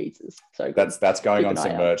Italian pizzas. So good. That's going on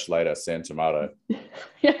some merch later, San Tomato.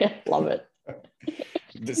 Yeah, love it.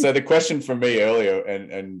 So the question from me earlier,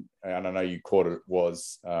 and I know you caught it,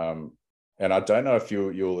 was, and I don't know if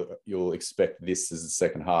you'll expect this as the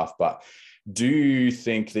second half, but do you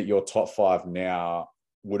think that your top 5 now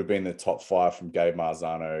would have been the top 5 from Gabe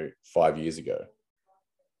Marzano 5 years ago?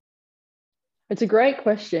 It's a great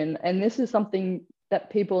question, and this is something that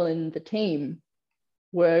people in the team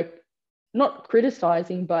were not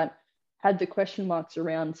criticizing, but had the question marks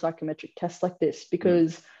around psychometric tests like this,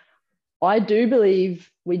 because I do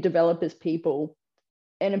believe we develop as people,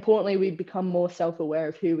 and importantly, we become more self-aware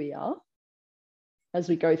of who we are as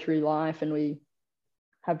we go through life and we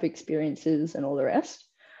have experiences and all the rest.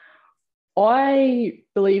 I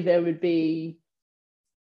believe there would be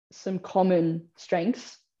some common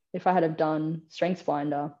strengths if I had have done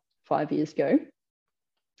StrengthsFinder 5 years ago,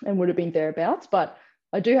 and would have been thereabouts, but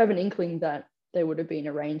I do have an inkling that they would have been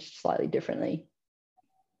arranged slightly differently.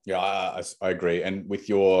 Yeah, I agree. And with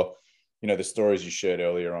your, the stories you shared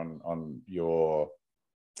earlier on your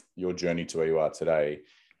journey to where you are today,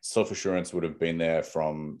 self-assurance would have been there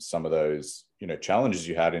from some of those, challenges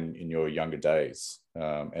you had in your younger days.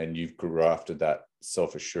 And you've grafted that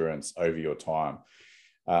self-assurance over your time.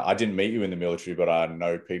 I didn't meet you in the military, but I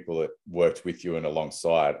know people that worked with you and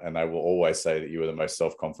alongside, and they will always say that you were the most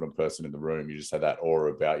self-confident person in the room. You just had that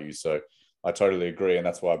aura about you. So I totally agree. And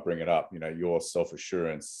that's why I bring it up. Your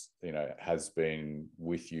self-assurance, has been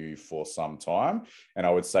with you for some time. And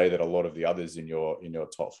I would say that a lot of the others in your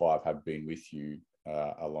top five have been with you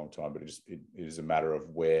a long time, but it is a matter of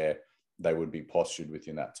where they would be postured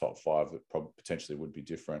within that top five that probably potentially would be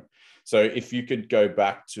different. So if you could go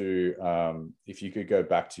back to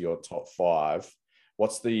your top five,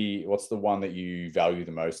 what's the one that you value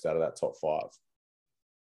the most out of that top five?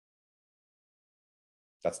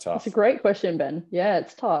 That's tough. It's a great question, Ben. Yeah,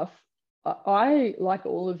 it's tough. I like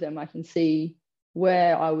all of them. I can see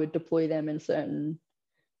where I would deploy them in certain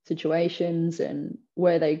situations and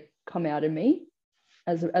where they come out in me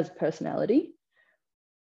as a personality.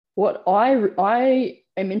 What I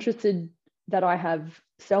am interested that I have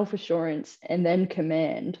self-assurance and then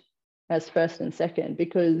command as first and second,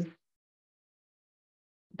 because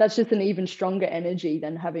that's just an even stronger energy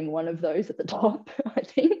than having one of those at the top, I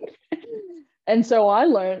think. And so I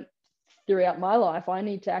learned throughout my life, I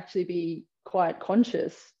need to actually be quite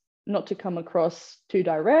conscious, not to come across too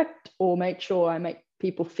direct, or make sure I make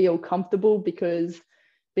people feel comfortable, because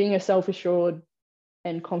being a self-assured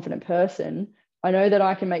and confident person, I know that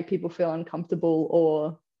I can make people feel uncomfortable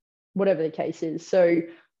or whatever the case is. So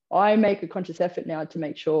I make a conscious effort now to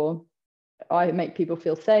make sure I make people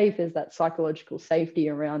feel safe. There's that psychological safety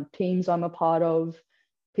around teams I'm a part of,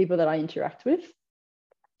 people that I interact with.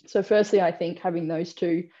 So firstly, I think having those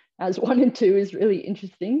two as 1 and 2 is really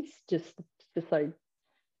interesting. Just so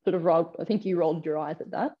sort of rolled, I think you rolled your eyes at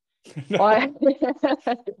that.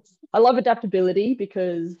 I love adaptability,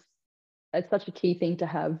 because it's such a key thing to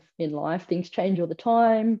have in life. Things change all the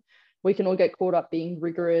time. We can all get caught up being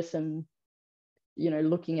rigorous and,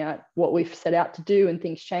 looking at what we've set out to do, and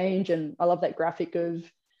things change. And I love that graphic of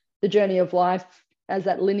the journey of life as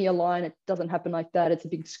that linear line. It doesn't happen like that. It's a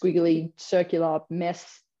big squiggly circular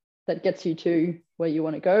mess that gets you to where you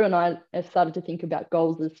want to go. And I have started to think about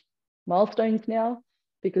goals as milestones now,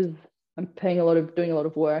 because I'm doing a lot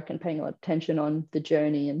of work and paying a lot of attention on the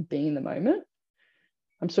journey and being in the moment.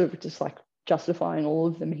 I'm sort of just like justifying all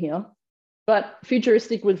of them here. But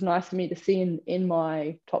futuristic was nice for me to see in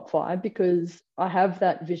my top 5, because I have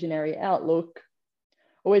that visionary outlook.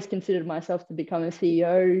 Always considered myself to become a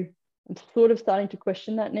CEO. I'm sort of starting to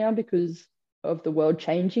question that now because of the world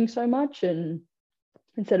changing so much. And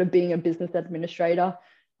instead of being a business administrator,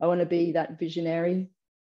 I want to be that visionary.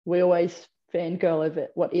 We always fangirl over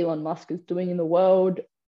what Elon Musk is doing in the world.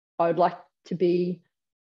 I would like to be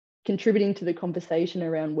contributing to the conversation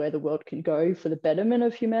around where the world can go for the betterment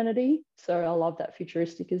of humanity. So I love that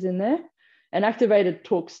futuristic is in there. And activated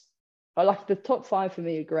talks, I like the top 5 for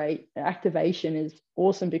me are great. Activation is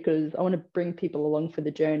awesome, because I want to bring people along for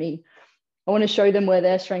the journey. I want to show them where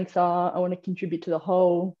their strengths are. I want to contribute to the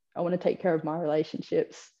whole. I want to take care of my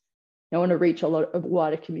relationships. I want to reach a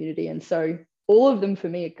wider community. And so all of them for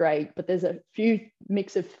me are great, but there's a few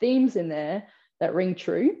mix of themes in there that ring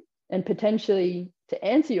true. And potentially, to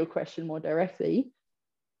answer your question more directly,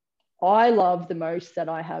 I love the most that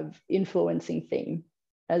I have influencing theme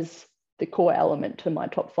as the core element to my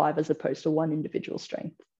top 5, as opposed to one individual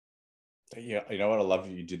strength. Yeah, you know what I love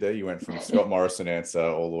you did there? You went from Scott Morrison answer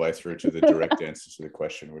all the way through to the direct answer to the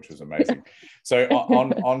question, which was amazing. So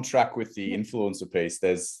on track with the influencer piece,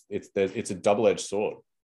 it's a double-edged sword.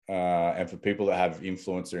 And for people that have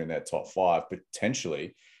influencer in their top 5,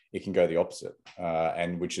 potentially it can go the opposite.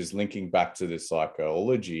 And which is linking back to the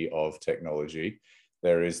psychology of technology.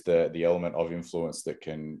 There is the element of influence that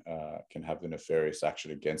can have the nefarious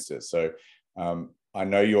action against it. So I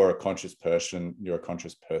know you're a conscious person. You're a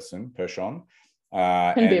conscious person, Pershon.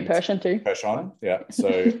 Can be a Persian too. Pershon, yeah. So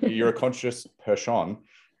you're a conscious Pershon,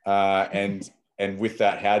 and with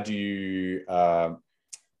that, how do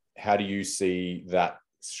you see that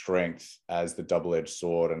strength as the double-edged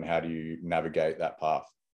sword, and how do you navigate that path?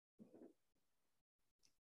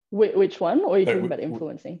 Which one? Or are you talking about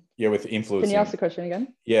influencing? Yeah, with influencing. Can you ask the question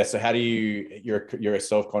again? Yeah. So how do you're a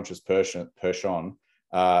self-conscious Pershon.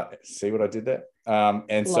 See what I did there? And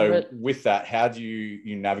Love so it. with that, how do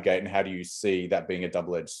you navigate, and how do you see that being a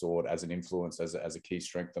double-edged sword as an influence, as a key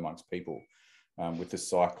strength amongst people, with the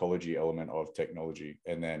psychology element of technology?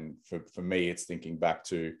 And then for me, it's thinking back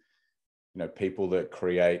to, people that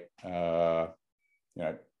create,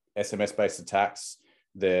 SMS-based attacks,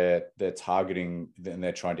 they're targeting and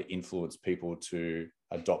they're trying to influence people to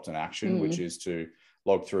adopt an action, which is to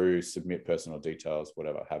log through, submit personal details,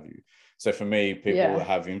 whatever have you. So for me, people that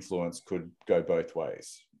have influence could go both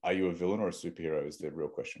ways. Are you a villain or a superhero is the real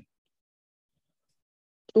question.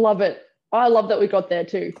 Love it. I love that we got there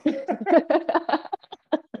too.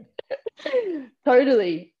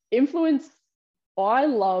 Totally. Influence. I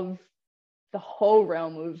love the whole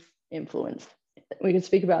realm of influence. We can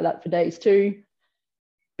speak about that for days too,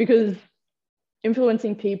 because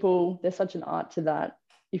influencing people, there's such an art to that.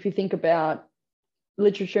 If you think about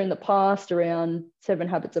literature in the past around 7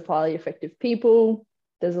 Habits of Highly Effective People,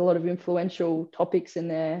 there's a lot of influential topics in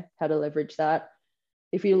there, how to leverage that.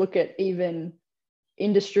 If you look at even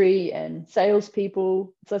industry and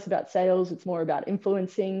salespeople, it's less about sales, it's more about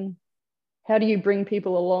influencing. How do you bring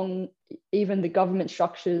people along? Even the government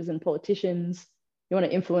structures and politicians, you want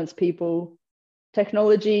to influence people.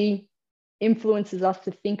 Technology influences us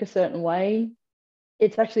to think a certain way.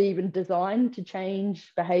 It's actually even designed to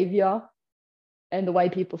change behavior and the way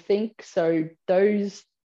people think. So those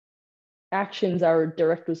actions are a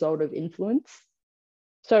direct result of influence.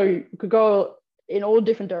 So we could go in all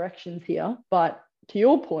different directions here, but to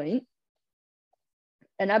your point,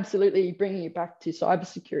 and absolutely bringing it back to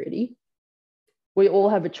cybersecurity, we all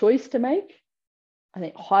have a choice to make. I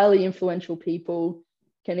think highly influential people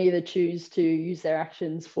can either choose to use their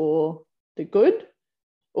actions for the good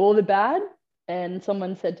or the bad. And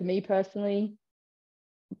someone said to me personally,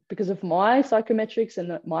 because of my psychometrics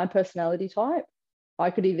and my personality type,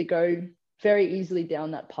 I could either go very easily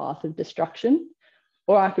down that path of destruction,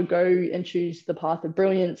 or I could go and choose the path of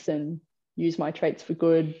brilliance and use my traits for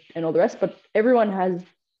good and all the rest. But everyone has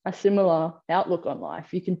a similar outlook on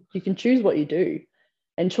life. You can choose what you do.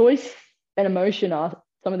 And choice and emotion are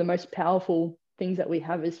some of the most powerful things that we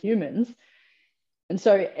have as humans. And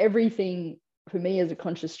so everything for me is a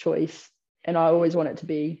conscious choice. And I always want it to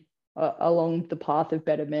be along the path of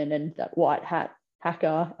betterment and that white hat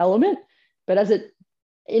hacker element. But as it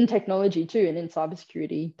in technology too, and in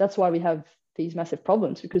cybersecurity, that's why we have these massive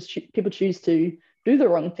problems, because people choose to do the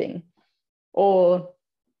wrong thing, or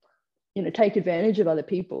take advantage of other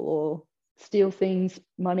people, or steal things,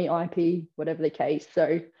 money, IP, whatever the case.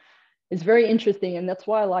 So it's very interesting, and that's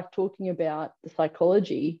why I like talking about the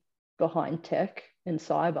psychology behind tech and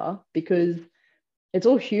cyber, because it's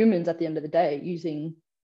all humans at the end of the day using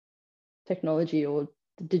technology or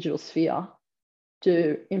the digital sphere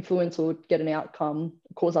to influence or get an outcome,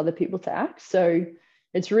 cause other people to act. So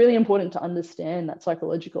it's really important to understand that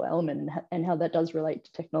psychological element and how that does relate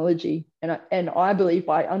to technology. And I believe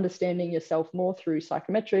by understanding yourself more through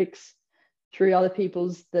psychometrics, through other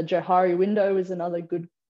people's, the Johari window is another good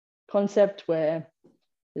concept, where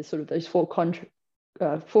there's sort of those four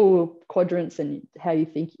quadrants and how you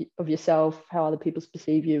think of yourself, how other people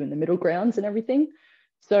perceive you, and the middle grounds and everything.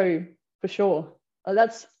 So for sure,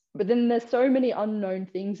 but then there's so many unknown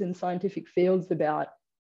things in scientific fields about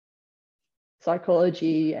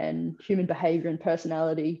psychology and human behavior and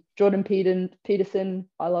personality. Jordan Peterson,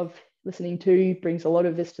 I love listening to, brings a lot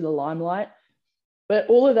of this to the limelight. But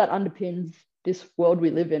all of that underpins this world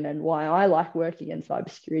we live in, and why I like working in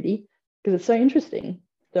cybersecurity, because it's so interesting.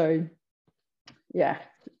 So yeah,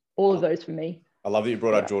 all of those for me. I love that you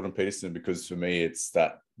brought up Jordan Peterson, because for me, it's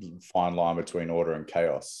that fine line between order and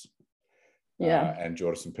chaos. Yeah. And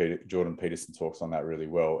Jordan Peterson talks on that really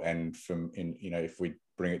well. And if we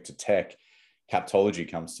bring it to tech, captology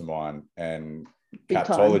comes to mind, and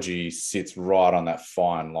captology sits right on that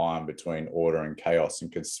fine line between order and chaos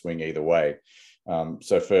and can swing either way.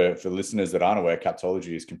 So for listeners that aren't aware,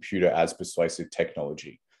 captology is computer as persuasive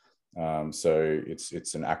technology. So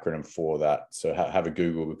it's an acronym for that. So have a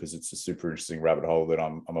Google, because it's a super interesting rabbit hole that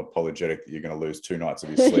I'm apologetic that you're going to lose 2 nights of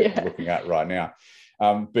your sleep looking at right now.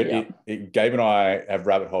 Gabe and I have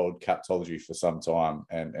rabbit holed captology for some time.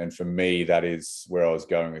 And for me, that is where I was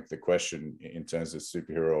going with the question in terms of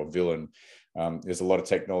superhero or villain. There's a lot of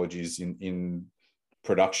technologies in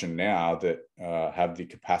production now that have the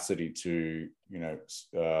capacity to,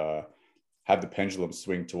 have the pendulum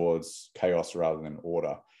swing towards chaos rather than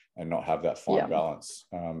order, and not have that fine balance.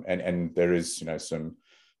 And there is, some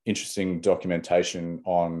interesting documentation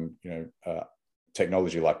on,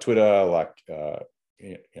 technology like Twitter, like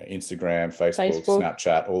Instagram, Facebook,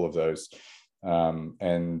 Snapchat, all of those.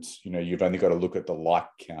 And, you've only got to look at the like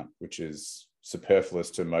count, which is superfluous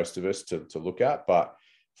to most of us to look at. But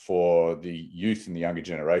for the youth and the younger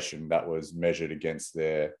generation, that was measured against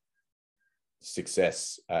their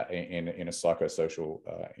success in a psychosocial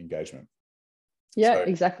engagement. Yeah, so,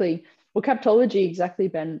 exactly. Well, captology, exactly,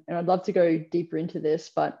 Ben. And I'd love to go deeper into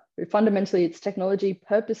this, but fundamentally, it's technology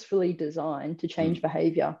purposefully designed to change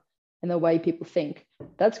behavior and the way people think.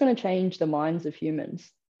 That's going to change the minds of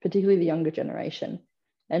humans, particularly the younger generation.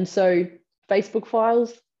 And so Facebook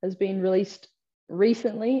Files has been released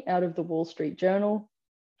recently out of the Wall Street Journal.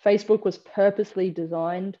 Facebook was purposely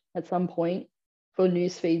designed at some point for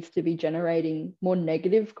news feeds to be generating more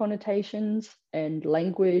negative connotations and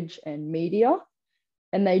language and media.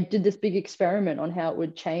 And they did this big experiment on how it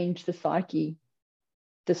would change the psyche,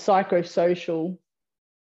 the psychosocial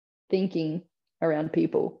thinking around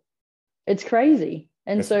people. It's crazy.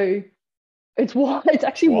 And so it's wild. It's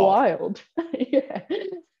actually wild. Yeah.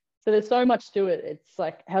 So there's so much to it. It's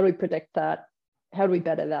like, how do we protect that? How do we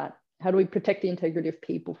better that? How do we protect the integrity of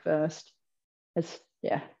people first? It's,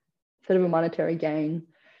 instead of a monetary gain,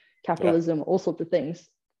 capitalism, all sorts of things.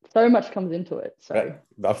 So much comes into it. So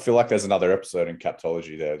I feel like there's another episode in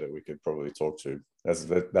captology there that we could probably talk to.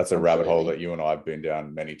 That's a rabbit hole that you and I have been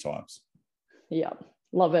down many times. Yeah,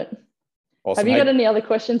 love it. Awesome. Have you got any other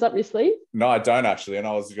questions up your sleeve? No, I don't actually. And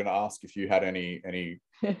I was going to ask if you had any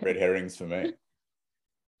red herrings for me.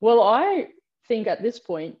 Well, I think at this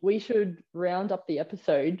point we should round up the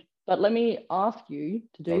episode, but let me ask you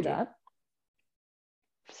to do that.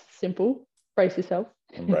 Simple. Brace yourself.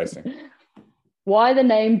 Embracing. Why the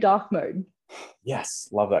name dark mode? Yes,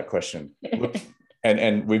 love that question. Look,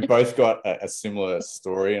 and we've both got a similar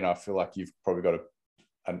story, and I feel like you've probably got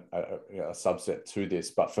a subset to this.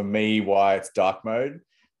 But for me, why it's dark mode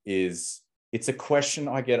is it's a question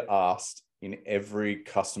I get asked in every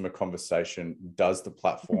customer conversation. Does the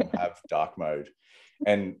platform have dark mode?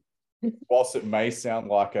 And whilst it may sound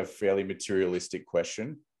like a fairly materialistic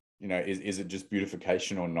question, is it just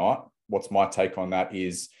beautification or not? What's my take on that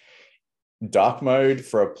is dark mode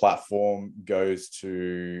for a platform goes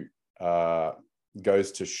to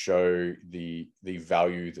show the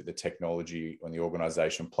value that the technology and the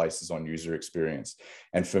organization places on user experience.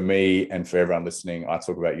 And for me and for everyone listening, I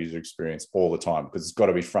talk about user experience all the time because it's got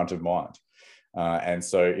to be front of mind. And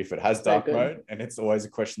so if it has dark mode, and it's always a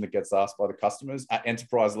question that gets asked by the customers at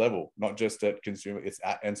enterprise level, not just at consumer, it's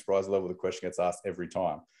at enterprise level, the question gets asked every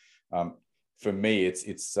time. For me,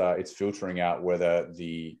 it's filtering out whether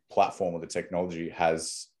the platform or the technology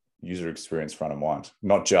has user experience front of mind,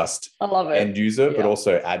 not just end user, but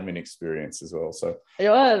also admin experience as well. So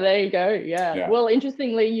there you go. Yeah. Well,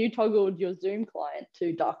 interestingly, you toggled your Zoom client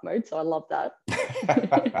to dark mode, so I love that.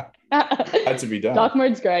 Had to be done. Dark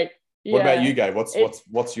mode's great. What about you, Gabe?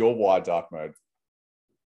 What's your why dark mode?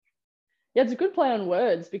 Yeah, it's a good play on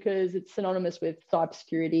words because it's synonymous with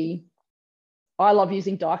cybersecurity. I love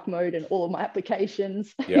using dark mode in all of my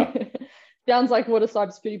applications. Yeah. Sounds like what a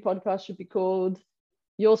cybersecurity podcast should be called.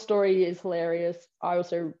 Your story is hilarious. I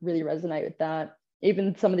also really resonate with that.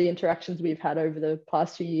 Even some of the interactions we've had over the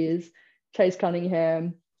past few years, Chase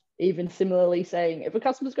Cunningham, even similarly saying, if a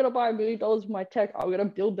customer's going to buy $1 million of my tech, I'm going to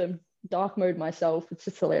build them dark mode myself. It's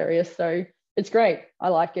just hilarious. So it's great. I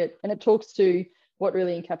like it. And it talks to what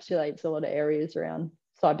really encapsulates a lot of areas around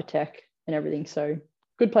cyber tech and everything. So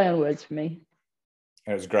good play on words for me.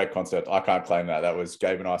 It was a great concept. I can't claim that. That was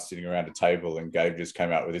Gabe and I sitting around a table and Gabe just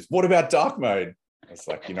came out with this, what about dark mode? It's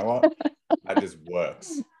like, you know what? That just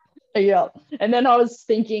works. Yeah. And then I was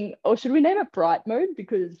thinking, should we name it bright mode?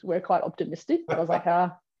 Because we're quite optimistic. But I was like,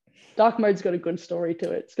 dark mode's got a good story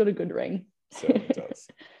to it. It's got a good ring. Certainly does.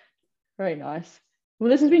 Very nice. Well,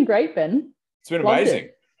 this has been great, Ben. It's been amazing.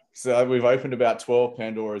 So we've opened about 12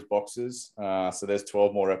 Pandora's boxes. So there's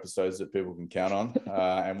 12 more episodes that people can count on.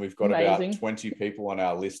 And we've got about 20 people on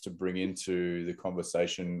our list to bring into the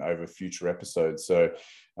conversation over future episodes. So,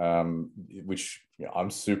 which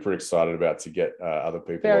I'm super excited about to get other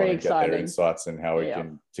people on and get their insights and how we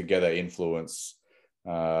can together influence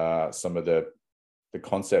some of the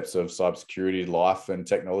concepts of cybersecurity, life and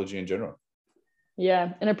technology in general.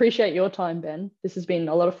 Yeah. And appreciate your time, Ben. This has been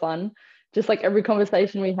a lot of fun. Just like every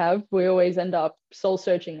conversation we have, we always end up soul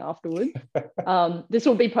searching afterwards. This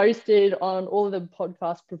will be posted on all of the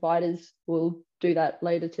podcast providers. We'll do that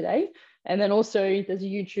later today. And then also there's a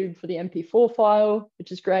YouTube for the MP4 file,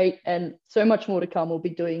 which is great. And so much more to come. We'll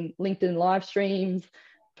be doing LinkedIn live streams,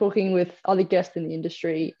 talking with other guests in the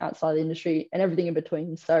industry, outside the industry, and everything in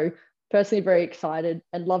between. So personally very excited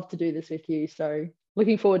and love to do this with you. So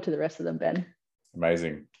looking forward to the rest of them, Ben.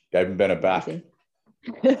 Amazing. Gabe and Ben are back.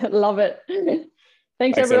 Love it.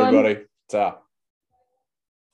 Thanks everyone. Everybody. Ta.